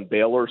Iowa and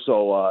Baylor,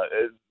 so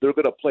they're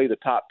going to play the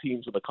top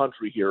teams in the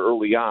country here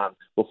early on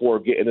before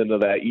getting into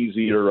that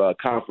easier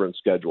conference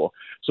schedule.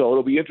 So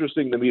it'll be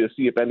interesting to me to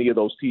see if any of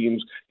those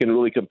teams can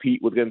really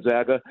compete with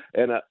Gonzaga.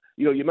 And,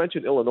 you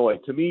mentioned Illinois.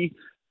 To me,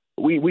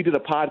 we did a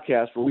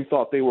podcast where we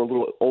thought they were a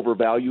little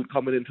overvalued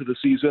coming into the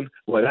season.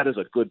 Well, that is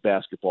a good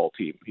basketball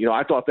team.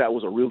 I thought that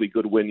was a really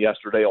good win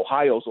yesterday.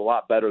 Ohio's a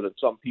lot better than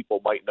some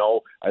people might know.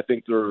 I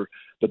think they're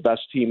the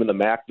best team in the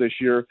MAC this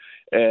year.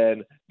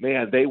 And,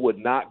 man, they would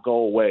not go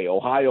away.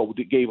 Ohio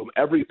gave them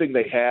everything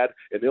they had,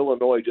 and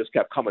Illinois just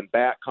kept coming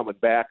back,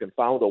 and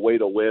found a way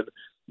to win.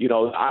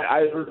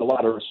 I earned a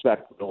lot of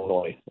respect for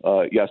Illinois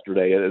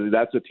yesterday, and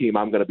that's a team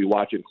I'm going to be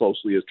watching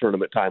closely as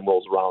tournament time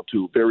rolls around,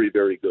 too. Very,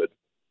 very good.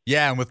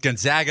 Yeah, and with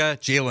Gonzaga,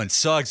 Jalen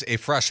Suggs, a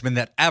freshman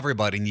that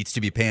everybody needs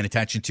to be paying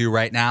attention to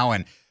right now.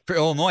 And for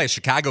Illinois, a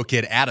Chicago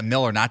kid, Adam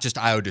Miller, not just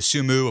Ayo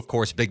Dosunmu, of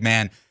course, big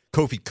man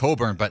Kofi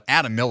Cockburn, but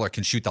Adam Miller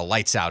can shoot the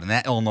lights out. And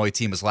that Illinois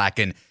team was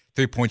lacking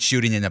three-point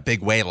shooting in a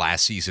big way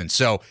last season.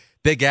 So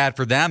big ad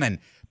for them and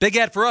big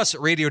ad for us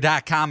at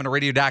Radio.com and at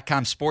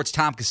Radio.com Sports.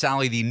 Tom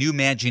Casale, the new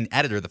managing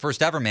editor, the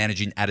first ever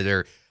managing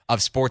editor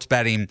of sports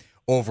betting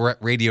over at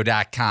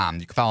Radio.com.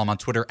 You can follow him on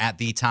Twitter at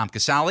the Tom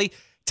Casale.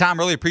 Tom,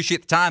 really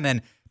appreciate the time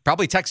and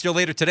probably text you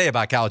later today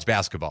about college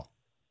basketball.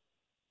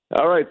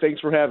 All right. Thanks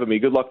for having me.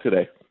 Good luck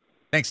today.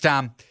 Thanks,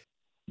 Tom.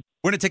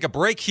 We're going to take a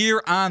break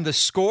here on The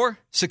Score,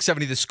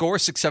 670 The Score,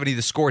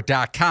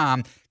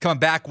 670thescore.com. Coming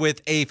back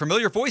with a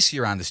familiar voice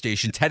here on the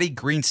station, Teddy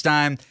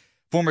Greenstein,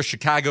 former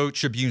Chicago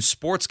Tribune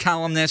sports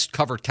columnist,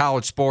 covered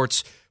college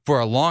sports for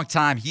a long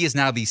time. He is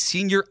now the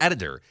senior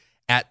editor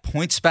at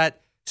PointsBet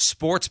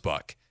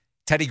Sportsbook.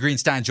 Teddy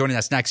Greenstein joining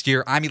us next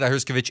year. I'm Eli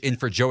Herskovich in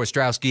for Joe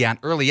Ostrowski on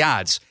Early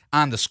Odds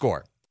on The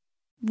Score.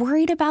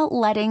 Worried about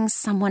letting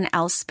someone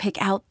else pick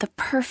out the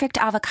perfect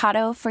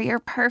avocado for your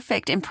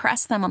perfect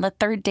impress them on the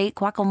third date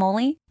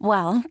guacamole?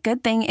 Well,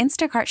 good thing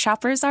Instacart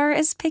shoppers are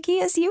as picky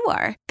as you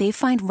are. They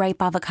find ripe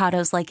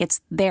avocados like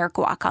it's their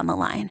guac on the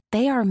line.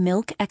 They are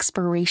milk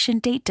expiration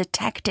date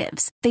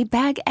detectives. They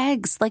bag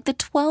eggs like the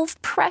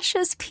 12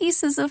 precious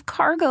pieces of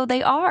cargo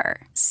they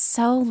are.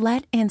 So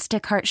let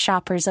Instacart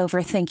shoppers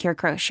overthink your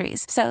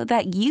groceries so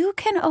that you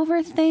can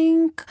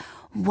overthink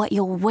what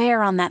you'll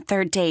wear on that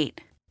third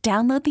date.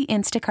 Download the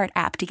Instacart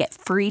app to get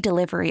free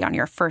delivery on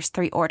your first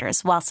 3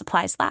 orders while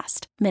supplies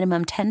last.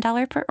 Minimum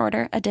 $10 per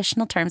order.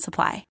 Additional terms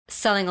apply.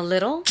 Selling a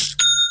little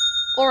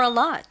or a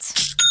lot?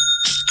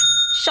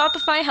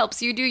 Shopify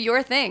helps you do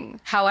your thing,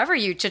 however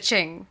you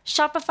cha-ching.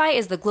 Shopify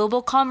is the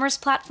global commerce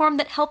platform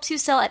that helps you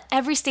sell at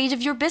every stage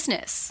of your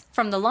business.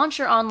 From the launch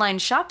your online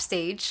shop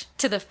stage,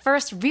 to the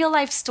first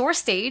real-life store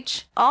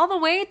stage, all the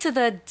way to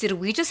the did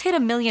we just hit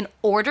 1 million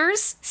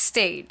orders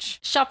stage.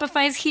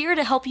 Shopify is here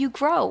to help you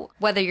grow.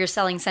 Whether you're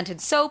selling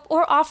scented soap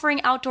or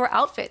offering outdoor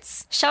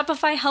outfits,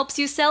 Shopify helps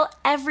you sell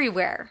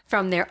everywhere.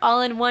 From their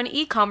all-in-one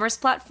e-commerce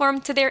platform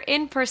to their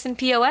in-person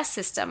POS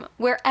system,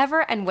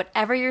 wherever and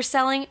whatever you're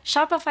selling,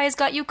 Shopify's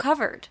got you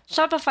covered.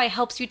 Shopify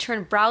helps you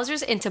turn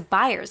browsers into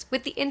buyers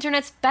with the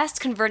internet's best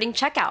converting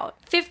checkout.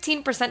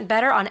 15%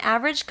 better on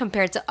average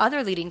compared to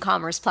other leading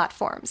commerce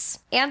platforms.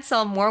 And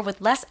sell more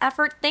with less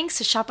effort thanks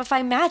to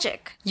Shopify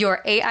Magic, your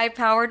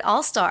AI-powered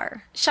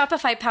all-star.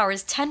 Shopify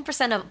powers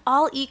 10% of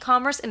all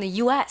e-commerce in the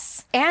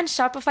U.S. And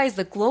Shopify is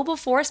the global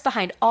force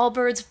behind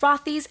Allbirds,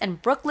 Rothy's,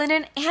 and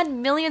Brooklinen,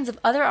 and millions of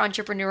other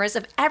entrepreneurs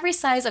of every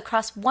size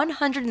across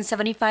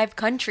 175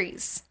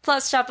 countries.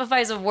 Plus,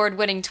 Shopify's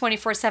award-winning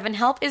 24/7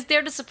 help is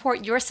there to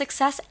support your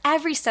success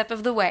every step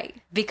of the way.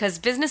 Because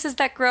businesses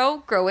that grow,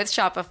 grow with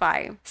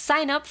Shopify.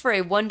 Sign up for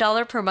a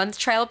 $1 per month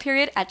trial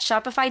period at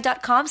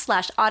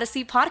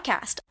shopify.com/Odyssey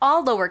Podcast,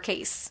 all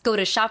lowercase. Go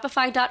to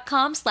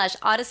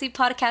shopify.com/Odyssey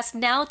Podcast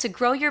now to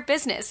grow your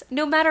business,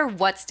 no matter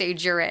what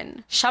stage you're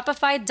in.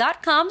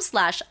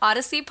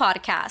 Shopify.com/Odyssey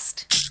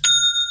Podcast.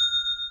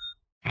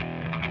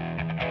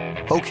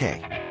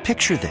 Okay,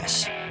 picture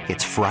this.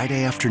 It's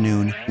Friday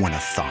afternoon when a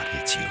thought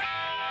hits you.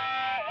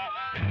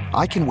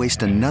 I can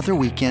waste another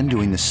weekend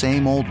doing the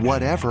same old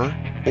whatever,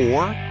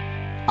 or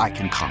I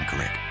can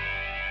conquer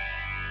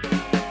it.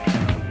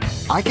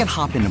 I can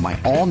hop into my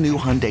all-new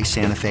Hyundai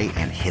Santa Fe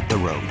and hit the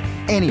road.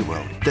 Any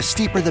road. The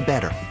steeper, the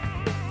better.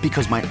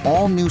 Because my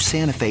all-new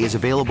Santa Fe is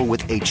available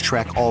with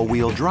H-Track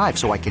all-wheel drive,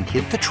 so I can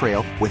hit the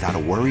trail without a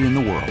worry in the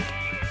world.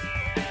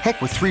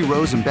 Heck, with 3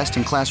 rows and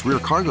best-in-class rear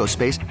cargo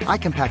space, I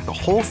can pack the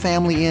whole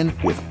family in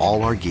with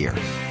all our gear.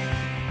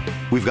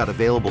 We've got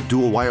available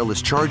dual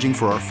wireless charging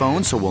for our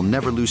phones, so we'll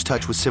never lose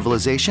touch with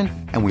civilization,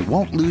 and we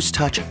won't lose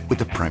touch with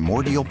the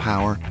primordial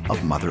power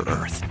of Mother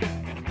Earth.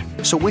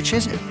 So which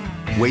is it?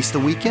 Waste the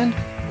weekend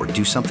or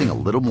do something a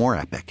little more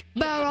epic?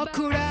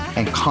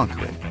 And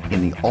conquer it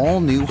in the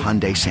all-new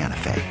Hyundai Santa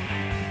Fe.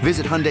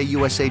 Visit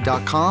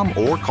HyundaiUSA.com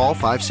or call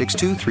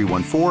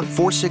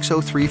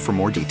 562-314-4603 for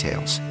more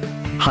details.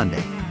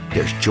 Hyundai,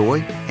 there's joy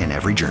in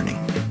every journey.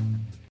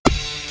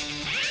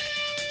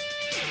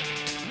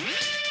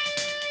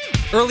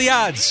 Early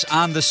odds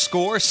on the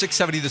score,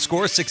 670 The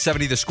Score,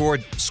 670 The Score,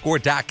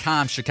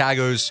 score.com,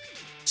 Chicago's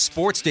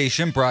sports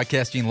station,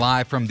 broadcasting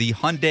live from the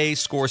Hyundai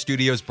Score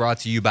Studios, brought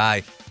to you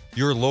by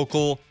your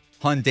local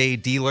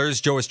Hyundai dealers.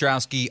 Joe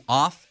Ostrowski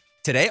off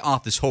today,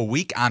 off this whole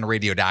week on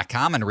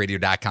radio.com and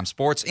radio.com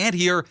sports. And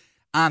here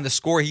on the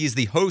Score, he is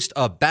the host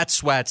of Bet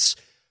Sweats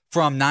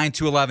from 9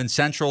 to 11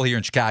 Central here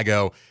in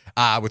Chicago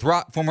with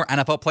former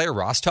NFL player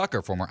Ross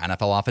Tucker, former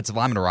NFL offensive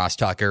lineman Ross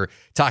Tucker,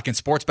 talking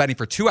sports betting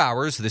for 2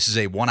 hours. This is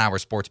a 1-hour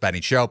sports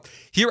betting show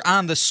here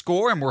on the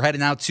Score, and we're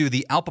heading out to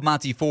the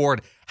Alpamonte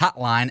Ford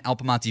hotline,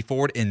 Alpamonte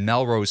Ford in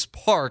Melrose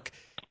Park,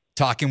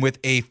 talking with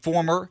a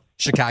former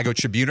Chicago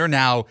Tribuner,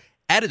 now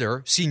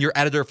editor, senior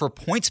editor for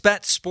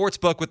PointsBet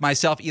Sportsbook with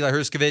myself, Eli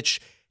Herskovich,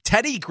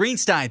 Teddy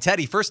Greenstein.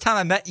 Teddy, first time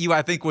I met you,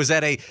 I think, was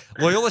at a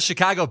Loyola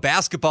Chicago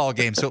basketball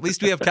game, so at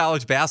least we have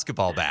college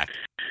basketball back.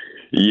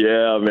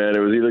 Yeah, man, it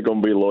was either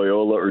going to be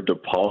Loyola or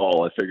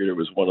DePaul. I figured it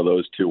was one of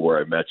those two where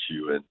I met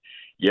you. And,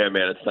 yeah,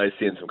 man, it's nice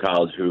seeing some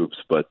college hoops,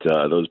 but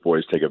those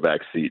boys take a back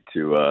seat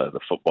to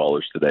the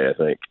footballers today, I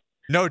think.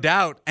 No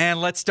doubt.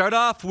 And let's start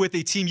off with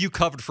a team you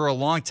covered for a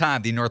long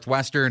time, the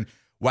Northwestern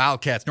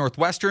Wildcats.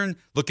 Northwestern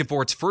looking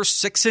for its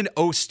first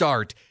 6-0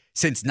 start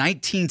since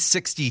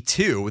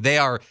 1962. They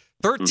are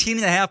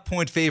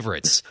 13.5-point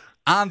favorites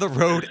on the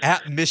road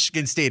at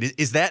Michigan State.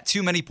 Is that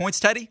too many points,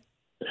 Teddy?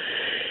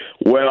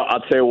 Well, I'll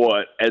tell you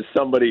what, as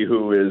somebody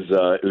who's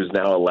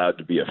now allowed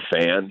to be a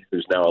fan,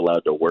 who's now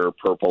allowed to wear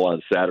purple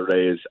on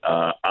Saturdays,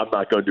 I'm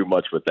not going to do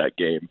much with that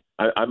game.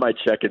 I might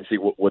check and see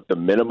what the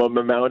minimum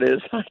amount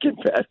is I can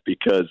bet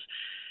because,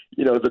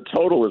 the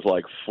total is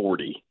like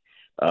 40.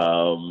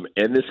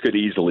 And this could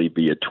easily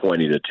be a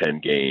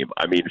 20-10 game.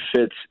 I mean,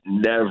 Fitz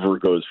never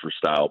goes for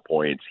style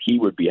points. He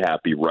would be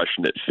happy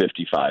rushing it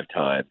 55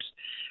 times.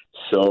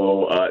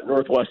 So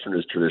Northwestern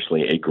is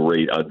traditionally a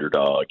great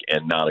underdog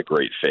and not a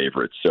great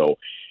favorite. So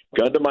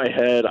gun to my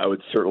head, I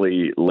would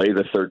certainly lay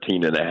the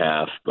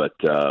 13.5, but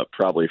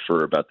probably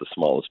for about the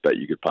smallest bet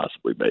you could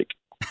possibly make.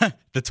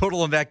 The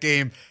total in that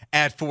game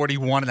at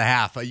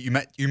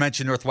 41.5. You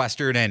mentioned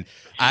Northwestern and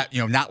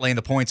not laying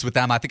the points with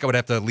them. I think I would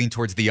have to lean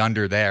towards the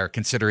under there,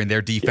 considering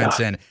their defense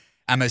and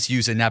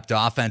MSU's inept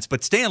offense.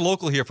 But staying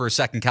local here for a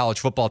second,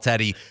 college football,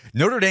 Teddy.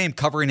 Notre Dame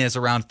covering as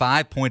around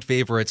 5-point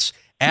favorites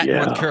at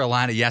North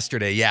Carolina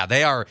yesterday. Yeah,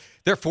 they're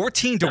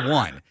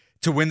 14-1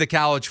 to win the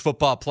college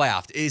football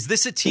playoff. Is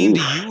this a team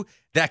to you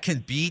that can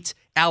beat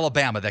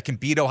Alabama, that can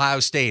beat Ohio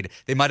State?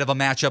 They might have a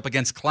matchup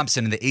against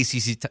Clemson in the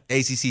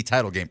ACC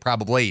title game,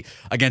 probably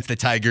against the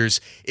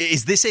Tigers.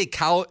 Is this a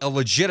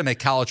legitimate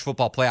college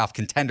football playoff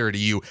contender to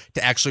you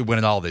to actually win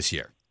it all this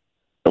year?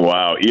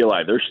 Wow,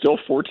 Eli, they're still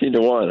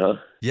 14-1, huh?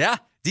 Yeah,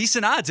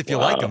 decent odds if you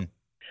like them.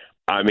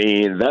 I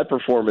mean, that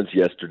performance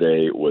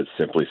yesterday was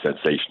simply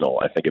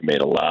sensational. I think it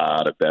made a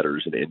lot of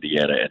bettors in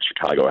Indiana and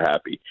Chicago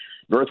happy.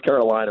 North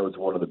Carolina was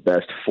one of the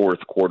best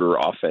fourth-quarter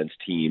offense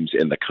teams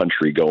in the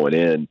country going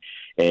in,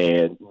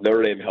 and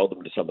Notre Dame held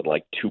them to something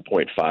like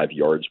 2.5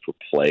 yards per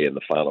play in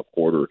the final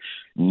quarter.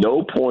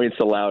 No points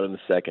allowed in the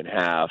second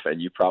half, and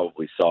you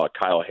probably saw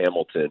Kyle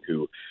Hamilton,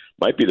 who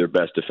might be their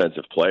best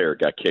defensive player,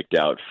 got kicked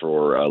out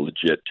for a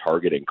legit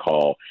targeting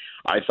call.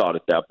 I thought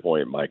at that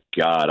point, my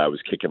God, I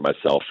was kicking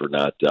myself for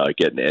not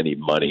getting any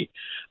money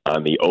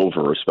on the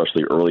over,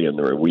 especially early in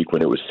the week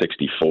when it was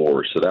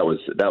 64. So that was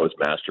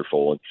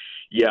masterful. And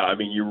yeah, I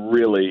mean, you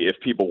really,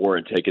 if people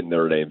weren't taking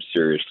Notre Dame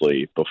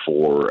seriously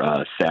before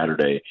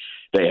Saturday,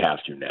 they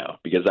have to now,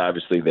 because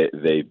obviously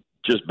they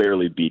just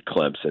barely beat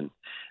Clemson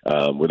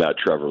without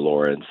Trevor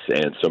Lawrence.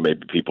 And so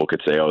maybe people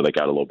could say, oh, they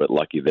got a little bit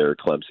lucky there.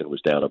 Clemson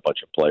was down a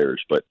bunch of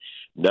players, but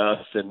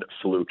nothing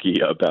fluky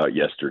about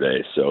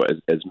yesterday. So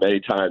as many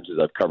times as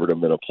I've covered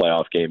them in a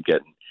playoff game,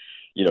 getting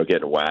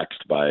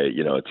waxed by,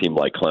 a team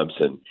like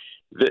Clemson,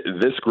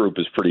 this group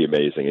is pretty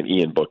amazing, and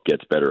Ian Book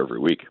gets better every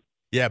week.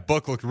 Yeah,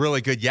 Book looked really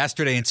good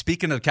yesterday. And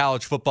speaking of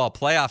college football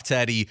playoff,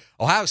 Teddy,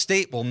 Ohio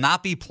State will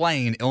not be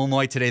playing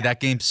Illinois today. That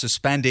game's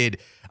suspended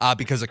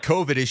because of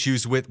COVID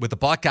issues with the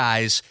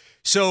Buckeyes.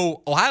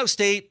 So Ohio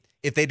State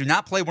if they do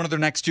not play one of their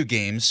next two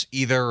games,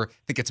 either I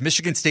think it's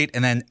Michigan State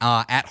and then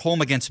at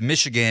home against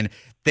Michigan,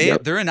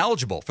 they're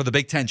ineligible for the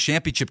Big Ten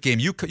championship game.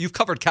 You've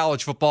covered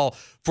college football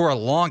for a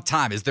long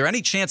time. Is there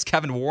any chance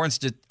Kevin Warren's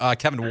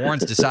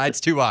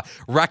decides to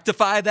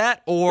rectify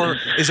that, or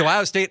is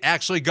Ohio State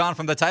actually gone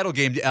from the title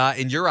game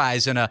in your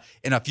eyes in a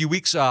few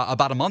weeks,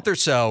 about a month or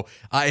so,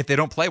 if they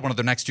don't play one of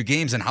their next two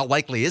games? And how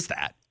likely is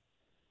that?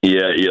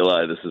 Yeah,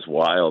 Eli, this is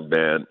wild,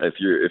 man. If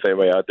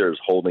anybody out there is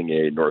holding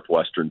a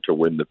Northwestern to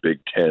win the Big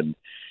Ten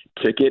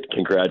ticket,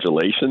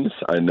 congratulations.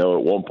 I know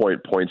at one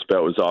point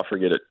PointsBet was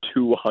offering it at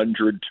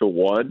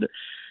 200-1,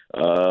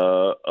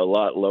 a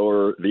lot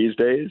lower these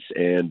days,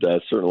 and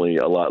certainly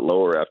a lot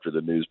lower after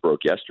the news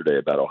broke yesterday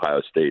about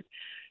Ohio State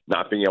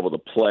not being able to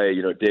play.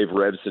 You know, Dave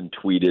Revson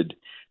tweeted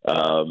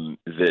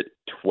that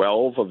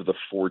 12 of the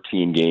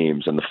 14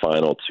 games in the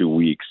final 2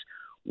 weeks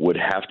would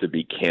have to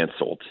be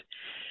canceled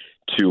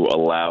to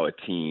allow a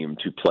team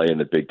to play in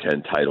the Big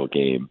Ten title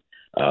game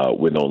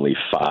with only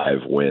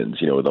 5 wins,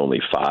 with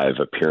only 5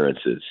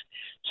 appearances.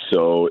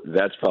 So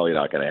that's probably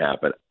not going to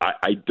happen.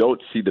 I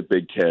don't see the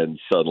Big Ten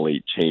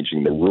suddenly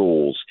changing the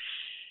rules.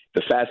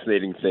 The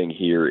fascinating thing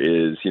here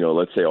is,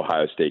 let's say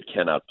Ohio State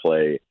cannot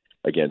play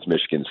against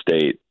Michigan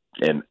State,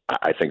 and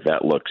I think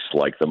that looks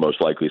like the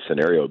most likely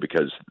scenario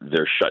because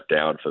they're shut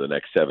down for the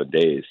next 7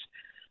 days.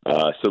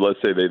 So let's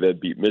say they then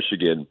beat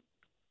Michigan,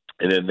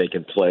 and then they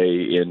can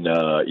play in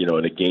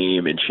a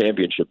game in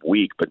championship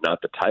week, but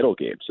not the title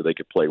game, so they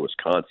could play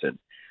Wisconsin.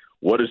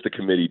 What does the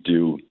committee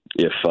do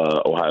if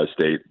Ohio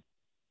State,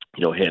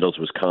 handles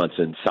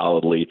Wisconsin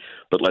solidly,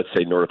 but let's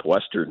say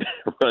Northwestern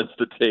runs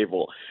the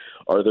table?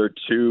 Are there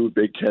 2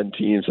 Big Ten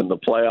teams in the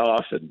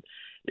playoff? And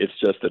it's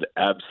just an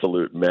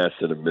absolute mess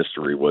and a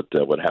mystery what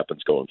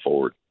happens going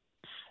forward.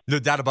 No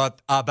doubt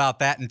about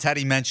that. And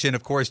Teddy mentioned,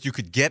 of course, you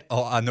could get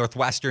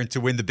Northwestern to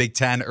win the Big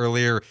Ten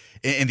earlier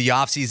in the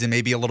offseason,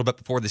 maybe a little bit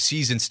before the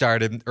season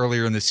started,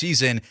 earlier in the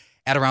season,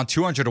 at around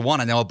 200-1.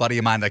 I know a buddy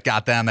of mine that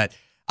got them at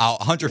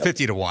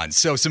 150-1.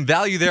 So some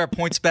value there at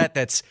PointsBet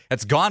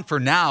that's gone for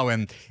now.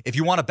 And if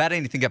you want to bet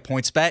anything at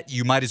PointsBet,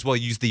 you might as well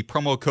use the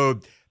promo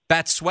code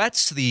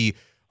BetSweats. The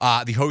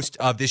host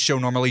of this show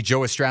normally, Joe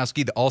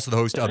Ostrowski, also the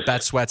host of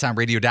BetSweats on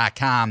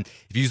radio.com.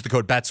 If you use the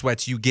code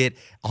BetSweats, you get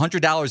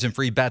 $100 in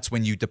free bets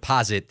when you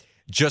deposit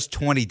just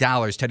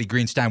 $20. Teddy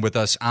Greenstein with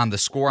us on The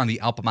Score on the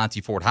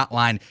Alpamonte Ford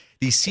Hotline,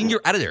 the senior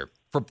editor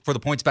for the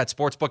PointsBet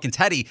Sportsbook. And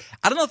Teddy,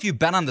 I don't know if you've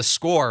been on The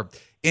Score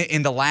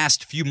in the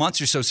last few months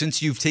or so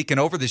since you've taken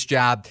over this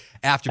job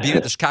after being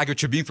at the Chicago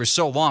Tribune for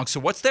so long. So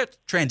what's that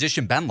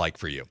transition been like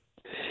for you?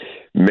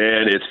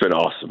 Man, it's been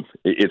awesome.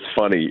 It's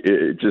funny.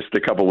 Just a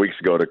couple of weeks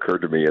ago, it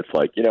occurred to me, it's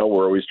like,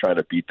 we're always trying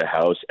to beat the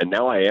house, and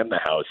now I am the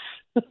house,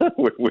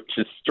 which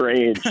is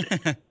strange.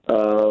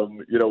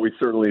 We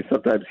certainly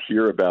sometimes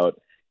hear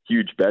about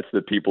huge bets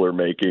that people are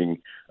making,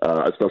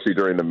 especially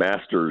during the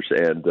Masters,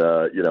 and,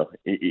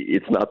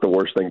 it's not the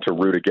worst thing to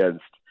root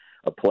against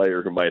a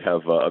player who might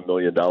have $1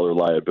 million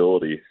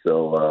liability.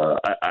 So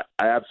I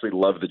absolutely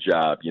love the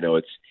job.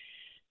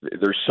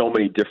 There's so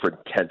many different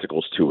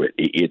tentacles to it.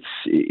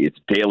 It's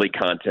daily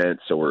content,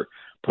 so we're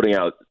putting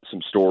out some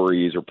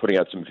stories or putting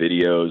out some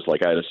videos.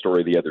 Like I had a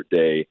story the other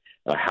day,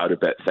 how to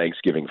bet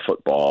Thanksgiving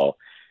football,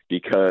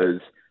 because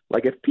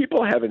if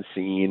people haven't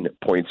seen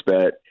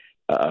PointsBet,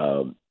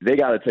 they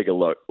got to take a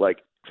look.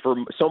 For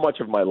so much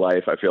of my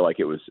life, I feel like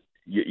it was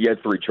you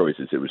had 3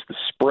 choices. It was the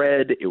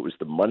spread, it was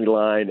the money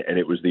line, and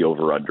it was the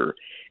over-under.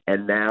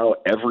 And now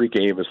every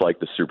game is like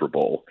the Super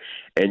Bowl,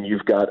 and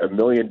you've got a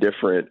million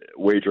different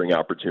wagering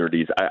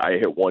opportunities. I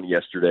hit one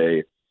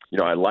yesterday.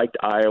 I liked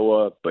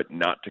Iowa, but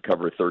not to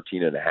cover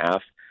 13.5.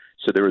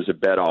 So there was a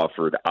bet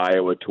offered,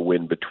 Iowa to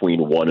win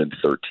between 1 and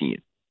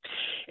 13.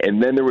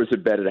 And then there was a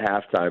bet at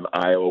halftime,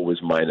 Iowa was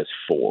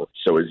 -4.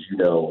 So as you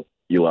know,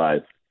 Eli,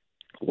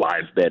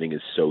 live betting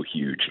is so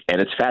huge.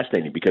 And it's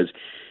fascinating because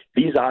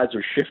these odds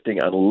are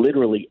shifting on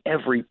literally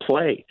every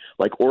play.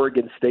 Like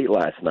Oregon State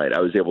last night, I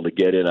was able to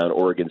get in on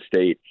Oregon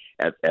State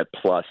at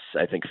plus,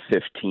 I think,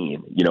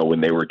 15,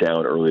 when they were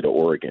down early to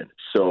Oregon.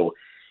 So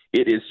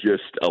it is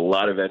just a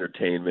lot of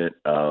entertainment.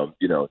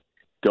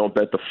 Don't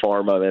bet the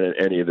farm on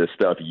any of this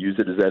stuff. Use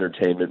it as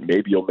entertainment.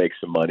 Maybe you'll make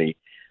some money.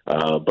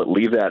 But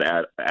leave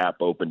that app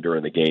open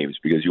during the games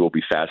because you will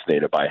be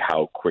fascinated by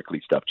how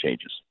quickly stuff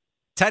changes.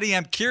 Teddy,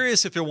 I'm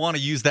curious if you'll want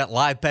to use that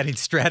live betting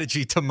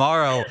strategy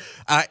tomorrow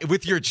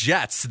with your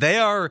Jets. They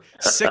are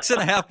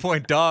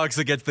 6.5-point dogs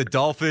against the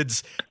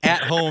Dolphins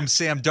at home.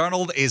 Sam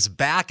Darnold is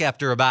back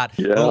after about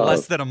a little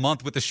less than a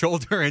month with a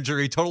shoulder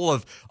injury. Total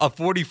of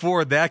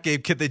 44 in that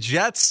game. Can the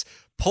Jets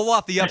pull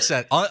off the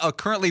upset?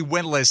 Currently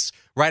winless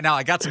right now.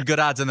 I got some good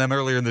odds on them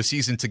earlier in the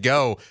season to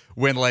go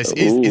winless.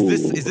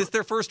 Is this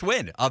their first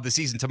win of the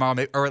season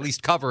tomorrow, or at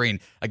least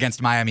covering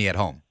against Miami at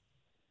home?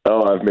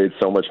 Oh, I've made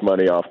so much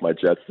money off my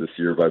Jets this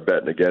year by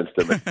betting against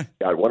them.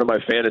 God, one of my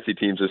fantasy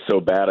teams is so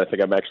bad, I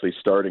think I'm actually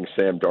starting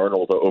Sam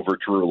Darnold over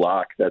Drew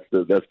Lock. That's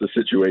the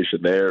situation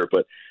there.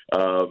 But,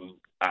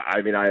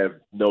 I have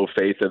no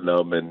faith in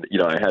them. And,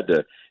 I had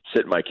to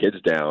sit my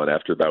kids down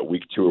after about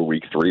week 2 or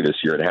week 3 this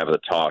year and have a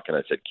talk. And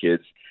I said,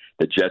 kids,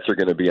 The Jets are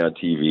going to be on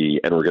TV,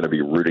 and we're going to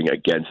be rooting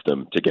against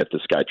them to get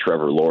this guy,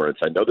 Trevor Lawrence.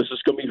 I know this is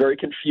going to be very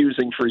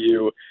confusing for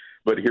you,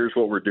 but here's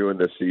what we're doing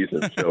this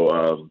season.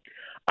 So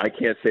I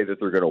can't say that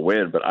they're going to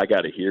win, but I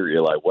got to hear,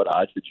 Eli, what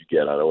odds did you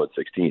get on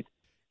 0-16?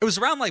 It was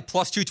around like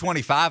plus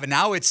 225, and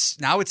now it's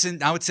on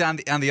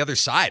the other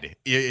side.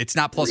 It's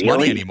not plus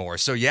money anymore.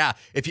 So yeah,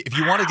 if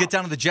you want to get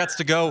down to the Jets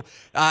to go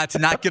to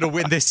not get a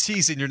win this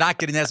season, you're not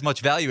getting as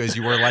much value as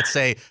you were, let's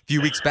say, a few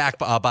weeks back,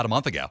 about a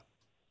month ago.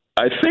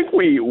 I think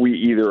we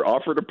either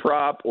offered a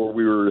prop or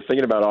we were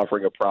thinking about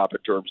offering a prop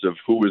in terms of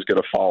who was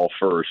going to fall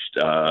first.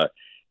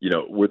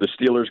 Were the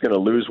Steelers going to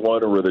lose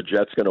one or were the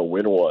Jets going to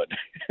win one?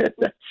 And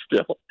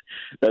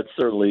that's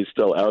certainly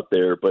still out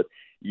there. But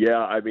yeah,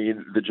 I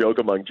mean, the joke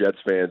among Jets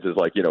fans is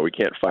like, we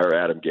can't fire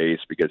Adam Gase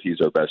because he's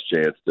our best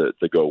chance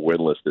to go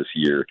winless this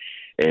year.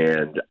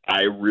 And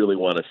I really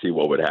want to see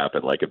what would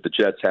happen. Like if the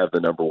Jets have the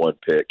number one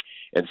pick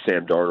and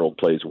Sam Darnold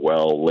plays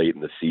well late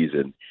in the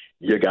season,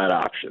 you got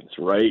options,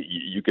 right?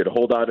 You could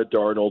hold on to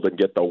Darnold and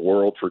get the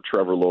world for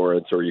Trevor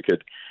Lawrence, or you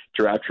could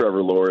draft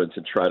Trevor Lawrence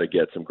and try to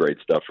get some great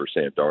stuff for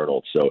Sam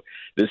Darnold. So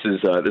this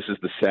is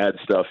the sad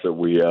stuff that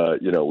we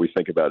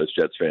think about as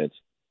Jets fans.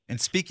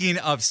 And speaking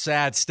of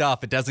sad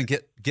stuff, it doesn't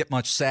get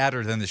much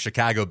sadder than the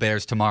Chicago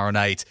Bears tomorrow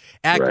night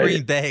at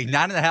Green Bay.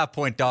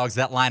 9.5-point dogs.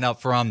 That lineup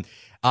from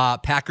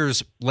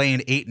Packers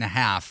laying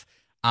 8.5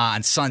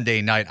 on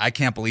Sunday night. I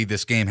can't believe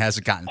this game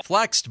hasn't gotten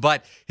flexed.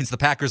 But since the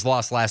Packers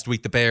lost last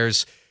week, the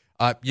Bears,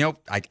 I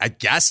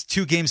guess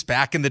 2 games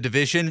back in the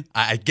division.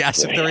 I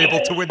guess if they're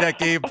able to win that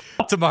game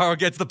tomorrow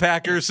against the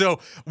Packers. So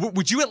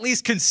would you at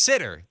least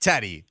consider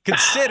taking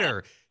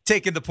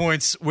the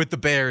points with the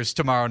Bears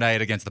tomorrow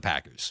night against the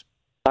Packers?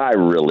 I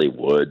really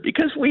would,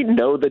 because we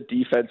know the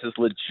defense is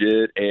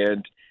legit,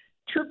 and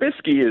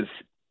Trubisky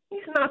he's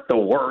not the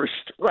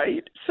worst,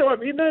 right? So, I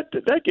mean,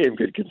 that game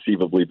could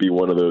conceivably be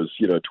one of those,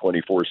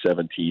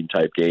 24-17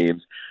 type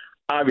games.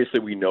 Obviously,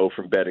 we know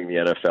from betting the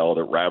NFL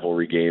that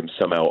rivalry games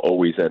somehow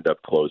always end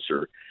up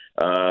closer.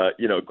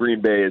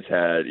 Green Bay has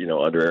had,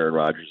 under Aaron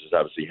Rodgers, has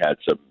obviously had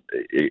some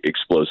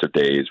explosive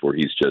days where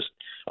he's just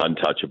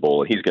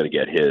untouchable, and he's going to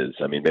get his.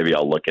 I mean, maybe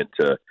I'll look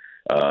into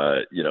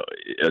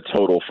a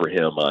total for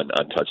him on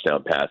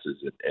touchdown passes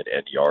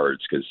and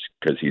yards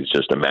because he's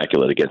just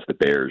immaculate against the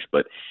Bears.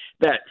 But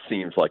that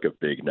seems like a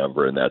big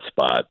number in that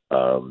spot.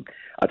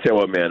 I'll tell you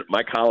what, man,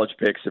 my college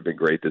picks have been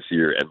great this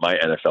year, and my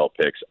NFL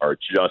picks are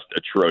just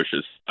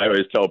atrocious. I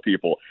always tell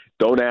people,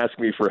 don't ask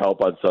me for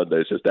help on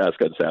Sundays, just ask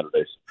on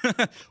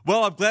Saturdays.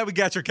 Well, I'm glad we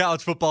got your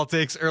college football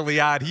takes early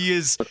on. He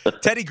is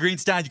Teddy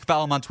Greenstein. You can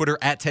follow him on Twitter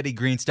at Teddy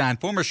Greenstein,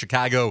 former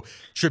Chicago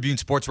Tribune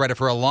sports writer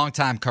for a long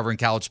time covering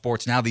college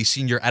sports, now the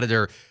senior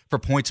editor for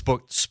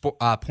PointsBet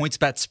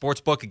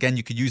Sportsbook. Again,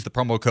 you could use the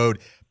promo code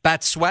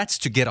BETSWEATS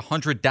to get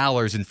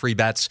 $100 in free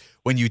bets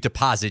when you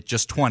deposit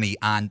just $20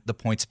 on the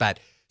PointsBet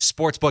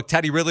Sportsbook.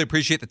 Teddy, really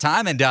appreciate the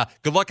time, and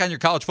good luck on your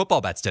college football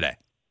bets today.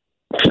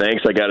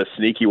 Thanks. I got a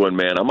sneaky one,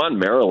 man. I'm on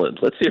Maryland.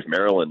 Let's see if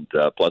Maryland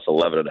plus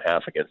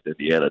 11.5 against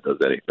Indiana does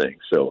anything.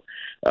 So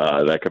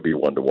that could be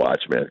one to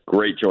watch, man.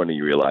 Great joining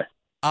you, Eli.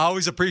 I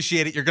always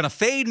appreciate it. You're going to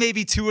fade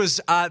maybe Tua's,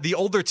 the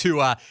older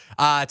Tua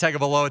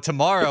Tagovailoa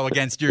tomorrow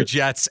against your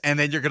Jets, and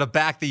then you're going to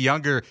back the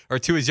younger, or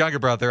Tua's younger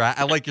brother.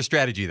 I like your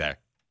strategy there.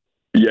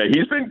 Yeah,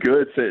 he's been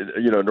good.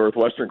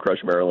 Northwestern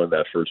crushed Maryland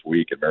that first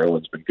week, and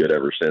Maryland's been good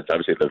ever since.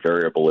 Obviously, the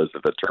variable is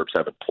that the Terps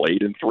haven't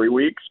played in 3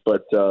 weeks,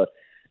 but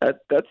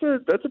that's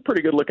a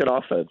pretty good looking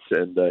offense.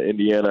 And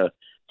Indiana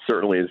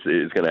certainly is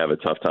going to have a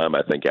tough time,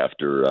 I think,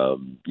 after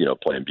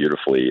playing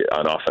beautifully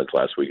on offense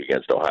last week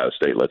against Ohio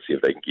State. Let's see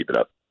if they can keep it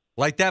up.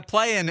 Like that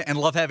play, and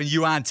love having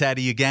you on,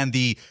 Teddy. Again,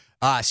 the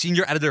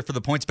senior editor for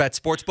the PointsBet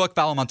Sportsbook.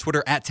 Follow him on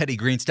Twitter at Teddy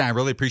Greenstein.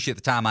 Really appreciate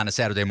the time on a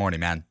Saturday morning,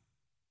 man.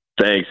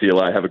 Thanks,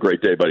 Eli. Have a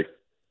great day, buddy.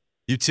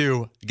 You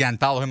too. Again,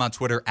 follow him on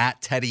Twitter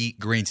at Teddy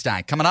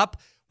Greenstein. Coming up,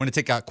 we're going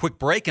to take a quick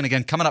break. And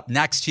again, coming up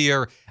next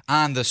here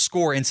on The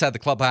Score Inside the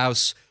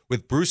Clubhouse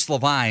with Bruce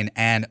Levine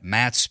and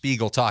Matt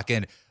Spiegel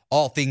talking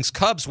all things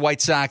Cubs,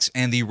 White Sox,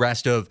 and the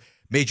rest of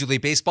Major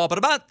League Baseball. But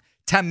about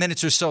 10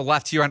 minutes or so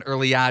left here on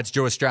Early Odds.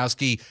 Joe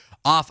Ostrowski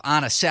off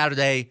on a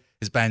Saturday,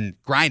 has been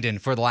grinding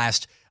for the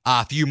last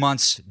few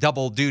months,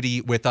 double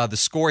duty with The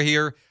Score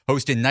here,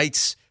 hosting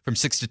nights from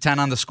 6 to 10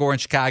 on The Score in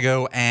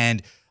Chicago,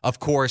 and of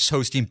course,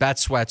 hosting Bet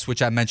Sweats,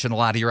 which I mentioned a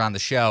lot here on the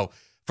show,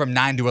 from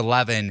 9 to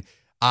 11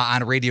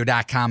 on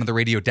radio.com and the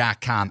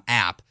radio.com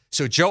app.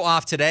 So Joe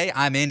off today.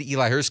 I'm in.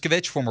 Eli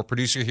Herskovich, former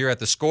producer here at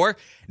The Score,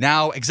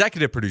 now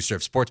executive producer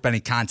of sports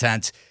betting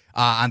content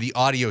on the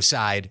audio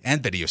side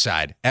and video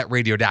side at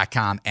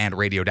radio.com and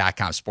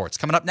radio.com sports.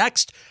 Coming up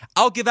next,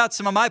 I'll give out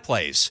some of my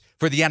plays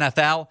for the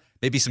NFL,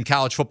 maybe some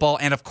college football,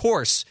 and of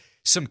course,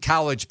 some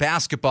college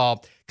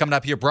basketball. Coming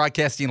up here,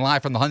 broadcasting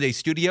live from the Hyundai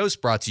Studios,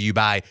 brought to you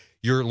by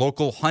your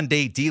local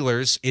Hyundai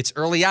dealers. It's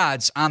Early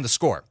Odds on The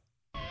Score.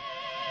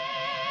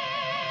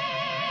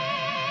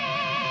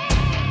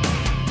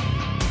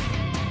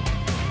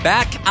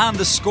 Back on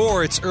The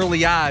Score, it's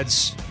Early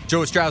Odds. Joe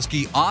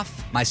Ostrowski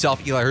off,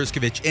 myself, Eli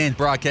Herskovich, in,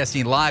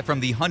 broadcasting live from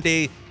the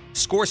Hyundai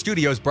Score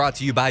Studios, brought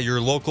to you by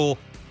your local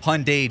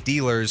Hyundai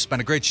dealers. Been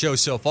a great show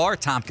so far.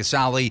 Tom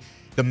Casale,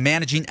 the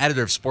managing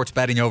editor of sports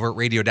betting over at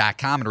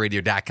radio.com and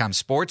radio.com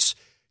sports,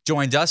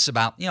 joined us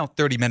about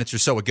 30 minutes or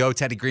so ago.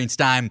 Teddy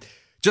Greenstein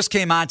just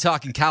came on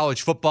talking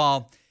college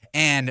football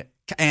and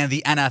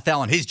the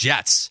NFL and his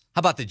Jets. How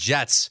about the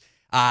Jets?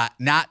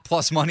 Not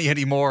plus money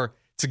anymore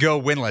to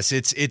go winless.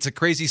 It's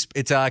crazy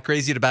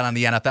to bet on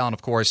the NFL, and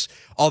of course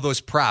all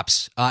those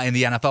props in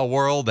the NFL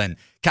world and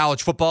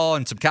college football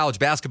and some college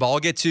basketball. I'll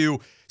get to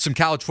some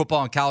college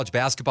football and college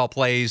basketball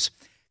plays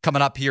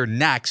coming up here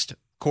next. Of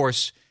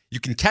course, you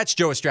can catch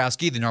Joe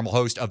Ostrowski, the normal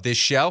host of this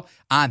show,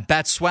 on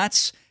Bet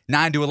Sweats,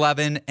 9 to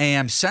 11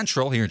 a.m.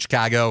 Central here in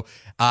Chicago.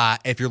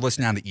 If you're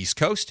listening on the East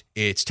Coast,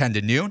 it's 10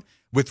 to noon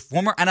with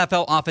former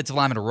NFL offensive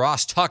lineman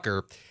Ross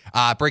Tucker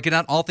breaking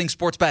down all things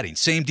sports betting.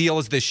 Same deal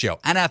as this show.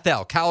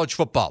 NFL, college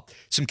football,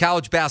 some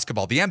college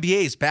basketball. The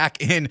NBA is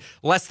back in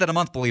less than a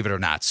month, believe it or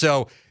not.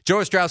 So Joe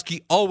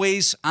Ostrowski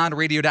always on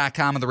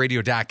radio.com and the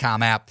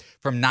radio.com app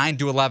from 9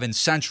 to 11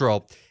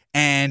 Central.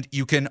 And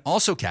you can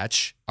also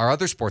catch our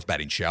other sports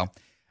betting show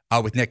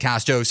with Nick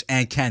Costos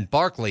and Ken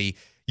Barkley.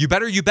 You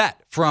Better You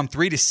Bet from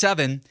 3 to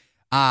 7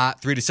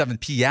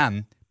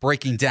 p.m.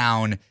 breaking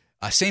down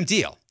same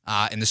deal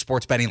in the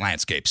sports betting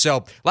landscape. So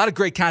a lot of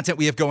great content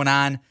we have going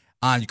on.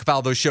 You can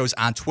follow those shows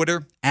on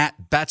Twitter at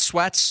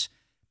BetSweats,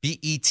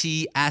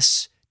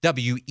 BETSWEATS,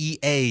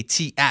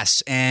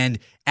 and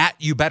at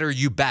You Better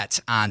You Bet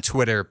on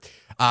Twitter.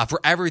 For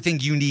everything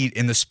you need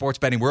in the sports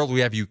betting world, we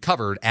have you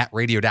covered at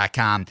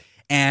radio.com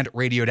and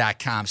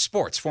radio.com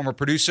sports. Former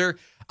producer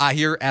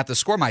here at The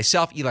Score,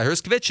 myself, Eli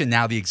Herskovich, and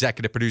now the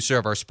executive producer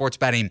of our sports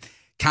betting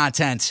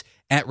content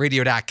at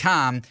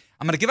radio.com.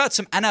 I'm going to give out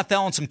some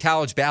NFL and some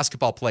college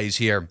basketball plays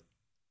here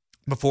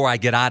before I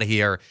get out of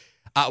here.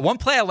 One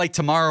play I like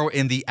tomorrow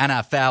in the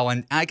NFL,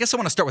 and I guess I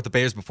want to start with the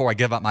Bears before I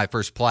give out my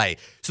first play.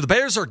 So the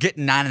Bears are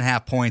getting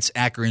 9.5 points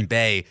at Green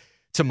Bay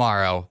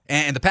tomorrow,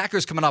 and the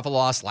Packers coming off a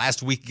loss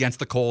last week against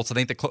the Colts. I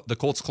think the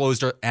Colts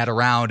closed at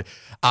around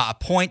a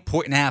point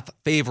and a half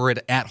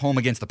favorite at home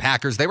against the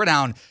Packers. They were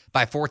down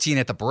by 14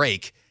 at the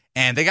break,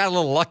 and they got a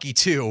little lucky,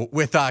 too,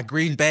 with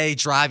Green Bay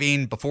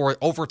driving before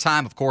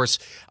overtime. Of course,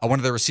 one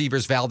of the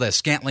receivers,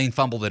 Valdez-Scantling,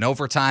 fumbled in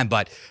overtime,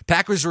 but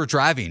Packers were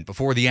driving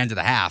before the end of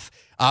the half,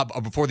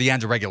 before the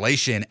end of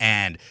regulation,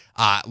 and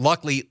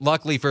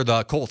luckily for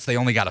the Colts, they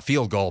only got a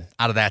field goal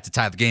out of that to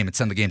tie the game and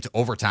send the game to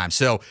overtime.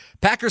 So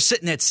Packers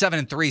sitting at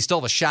 7-3, still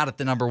have a shot at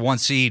the number 1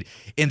 seed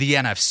in the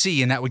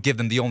NFC, and that would give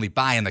them the only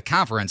bye in the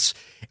conference,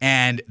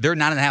 and they're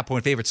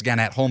 9.5-point favorites again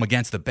at home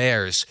against the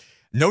Bears.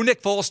 No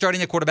Nick Foles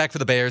starting at quarterback for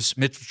the Bears.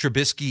 Mitch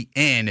Trubisky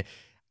in.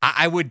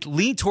 I would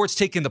lean towards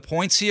taking the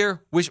points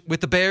here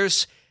with the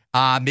Bears.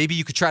 Maybe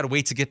you could try to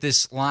wait to get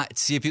this line,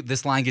 see if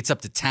this line gets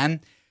up to 10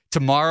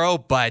 tomorrow.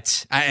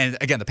 But, and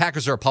again, the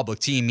Packers are a public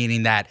team,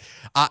 meaning that,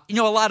 a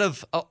lot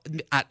of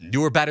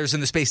newer bettors in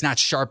the space, not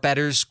sharp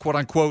bettors, quote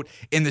unquote,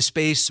 in the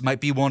space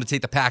might be willing to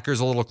take the Packers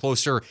a little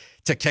closer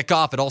to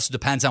kickoff. It also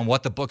depends on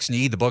what the books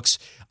need. The books,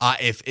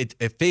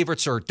 if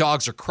favorites or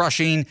dogs are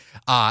crushing,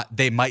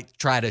 they might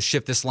try to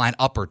shift this line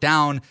up or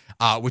down,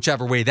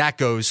 whichever way that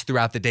goes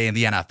throughout the day in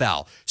the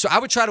NFL. So I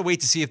would try to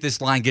wait to see if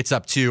this line gets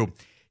up to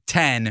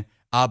 10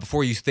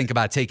 before you think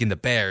about taking the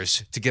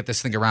Bears to get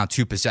this thing around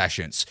 2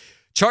 possessions.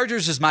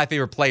 Chargers is my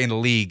favorite play in the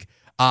league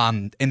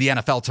in the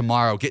NFL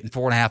tomorrow, getting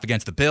 4.5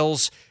 against the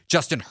Bills.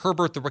 Justin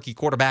Herbert, the rookie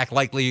quarterback,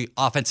 likely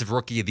offensive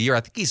rookie of the year.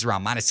 I think he's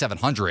around minus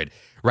 700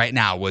 right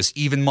now. Was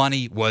even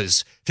money,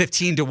 was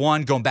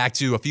 15-1 going back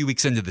to a few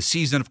weeks into the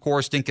season, of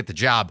course. Didn't get the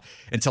job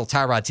until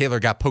Tyrod Taylor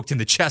got poked in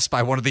the chest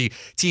by one of the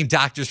team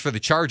doctors for the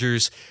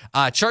Chargers.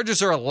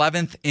 Chargers are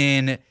 11th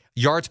in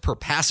yards per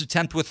pass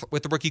attempt with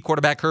the rookie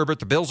quarterback Herbert.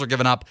 The Bills are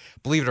giving up,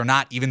 believe it or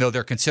not, even though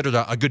they're considered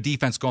a good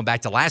defense going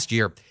back to last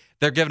year,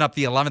 they're giving up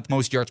the 11th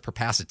most yards per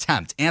pass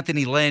attempt.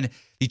 Anthony Lynn,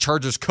 the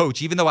Chargers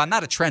coach, even though I'm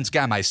not a trends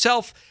guy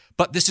myself,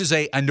 but this is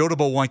a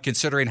notable one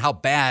considering how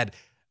bad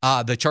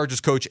the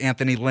Chargers coach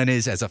Anthony Lynn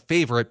is as a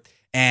favorite.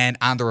 And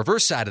on the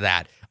reverse side of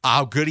that,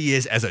 how good he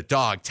is as a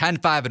dog.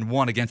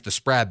 10-5-1 against the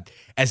spread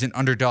as an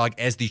underdog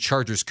as the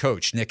Chargers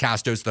coach. Nick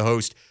Costos, the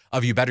host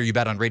of You Better You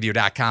Bet on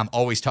radio.com,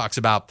 always talks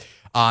about,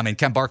 and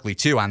Ken Barkley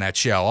too on that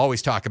show,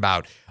 always talk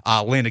about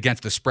Lynn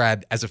against the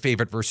spread as a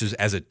favorite versus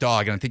as a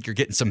dog. And I think you're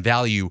getting some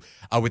value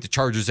with the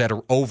Chargers that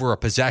are over a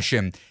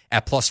possession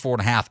at plus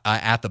 4.5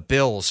 at the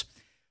Bills.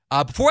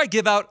 Before I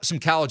give out some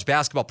college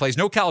basketball plays,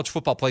 no college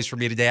football plays for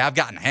me today. I've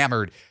gotten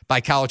hammered by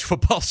college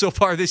football so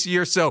far this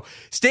year, so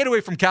stayed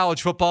away from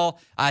college football.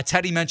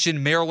 Teddy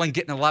mentioned Maryland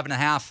getting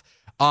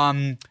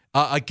 11.5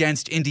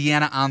 against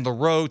Indiana on the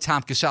road.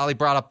 Tom Casale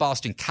brought up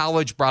Boston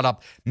College, brought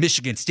up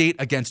Michigan State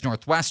against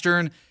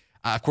Northwestern.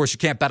 Of course, you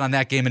can't bet on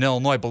that game in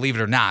Illinois, believe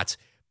it or not.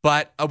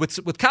 But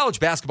with college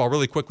basketball,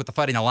 really quick with the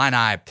Fighting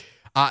Illini,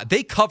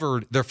 they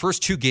covered their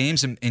first 2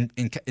 games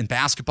in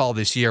basketball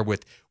this year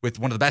with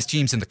one of the best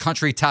teams in the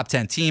country, top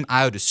 10 team,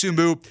 Ayo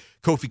Dosunmu,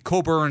 Kofi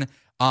Cockburn,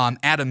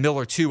 Adam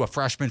Miller, too, a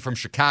freshman from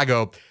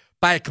Chicago,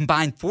 by a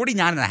combined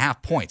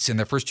 49.5 points in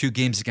their first 2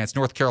 games against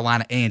North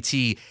Carolina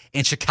A&T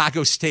and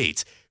Chicago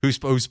State,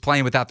 who's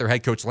playing without their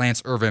head coach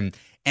Lance Irvin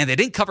And they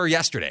didn't cover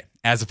yesterday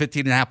as a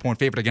 15.5-point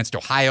favorite against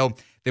Ohio.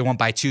 They won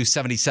by 2,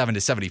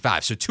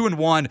 77-75. So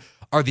 2-1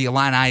 are the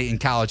Illini in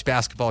college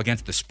basketball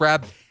against the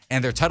spread,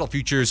 and their title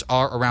futures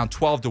are around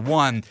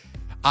 12-1.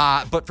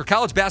 But for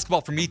college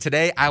basketball, for me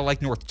today, I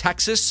like North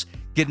Texas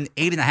getting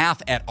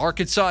 8.5 at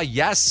Arkansas.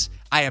 Yes,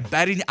 I am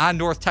betting on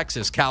North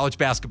Texas college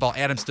basketball.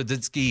 Adam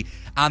Studzinski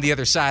on the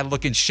other side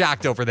looking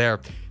shocked over there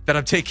that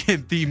I'm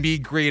taking the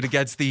mean green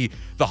against the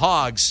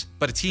Hogs,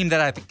 but a team that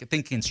I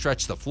think can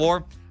stretch the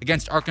floor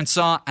against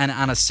Arkansas. And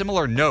on a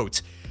similar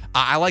note,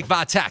 I like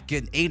Va-Tech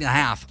getting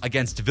 8.5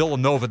 against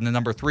Villanova, the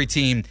number 3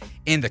 team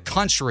in the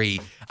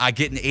country,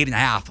 getting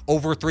 8.5.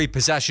 Over 3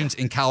 possessions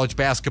in college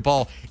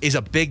basketball is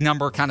a big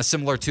number, kind of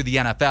similar to the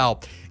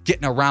NFL,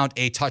 getting around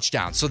a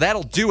touchdown. So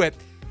that'll do it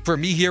for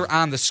me here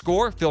on The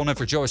Score. Filling in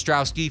for Joe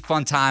Ostrowski.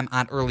 Fun time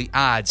on early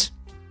odds.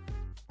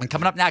 And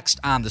coming up next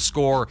on The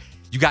Score,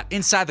 you got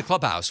Inside the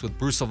Clubhouse with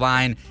Bruce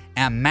Levine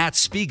and Matt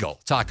Spiegel,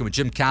 talking with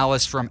Jim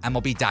Callis from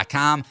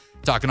MLB.com,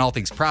 talking all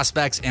things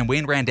prospects, and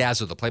Wayne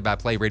Randazzo, the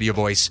play-by-play radio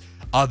voice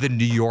of the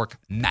New York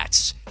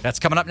Mets. That's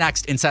coming up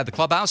next Inside the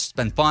Clubhouse. It's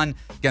been fun.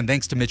 Again,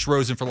 thanks to Mitch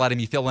Rosen for letting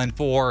me fill in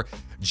for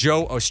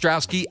Joe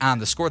Ostrowski on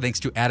The Score.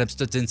 Thanks to Adam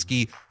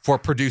Studzinski for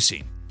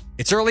producing.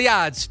 It's early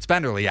odds. It's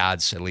been early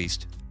odds, at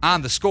least,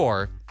 on The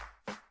Score.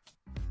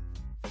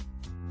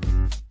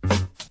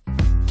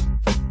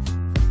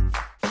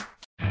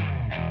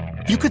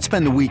 You could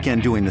spend the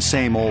weekend doing the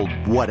same old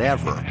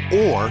whatever,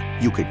 or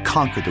you could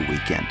conquer the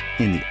weekend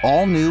in the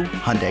all-new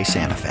Hyundai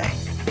Santa Fe.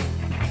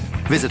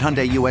 Visit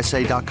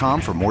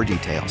HyundaiUSA.com for more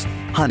details.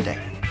 Hyundai,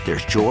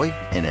 there's joy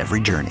in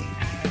every journey.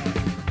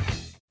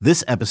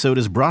 This episode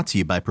is brought to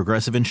you by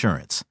Progressive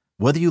Insurance.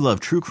 Whether you love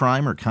true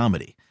crime or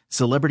comedy,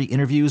 celebrity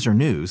interviews or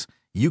news,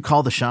 you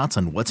call the shots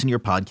on what's in your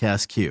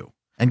podcast queue.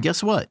 And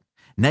guess what?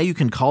 Now you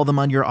can call them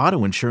on your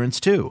auto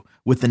insurance too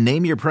with the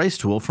Name Your Price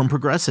tool from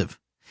Progressive.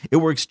 It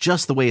works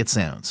just the way it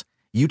sounds.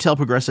 You tell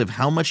Progressive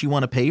how much you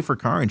want to pay for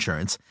car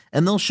insurance,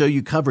 and they'll show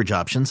you coverage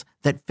options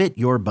that fit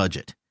your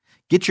budget.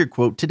 Get your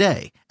quote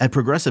today at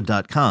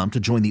Progressive.com to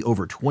join the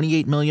over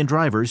 28 million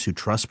drivers who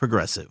trust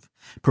Progressive.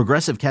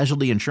 Progressive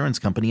Casualty Insurance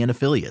Company and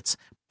Affiliates.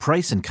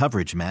 Price and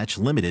coverage match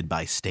limited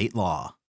by state law.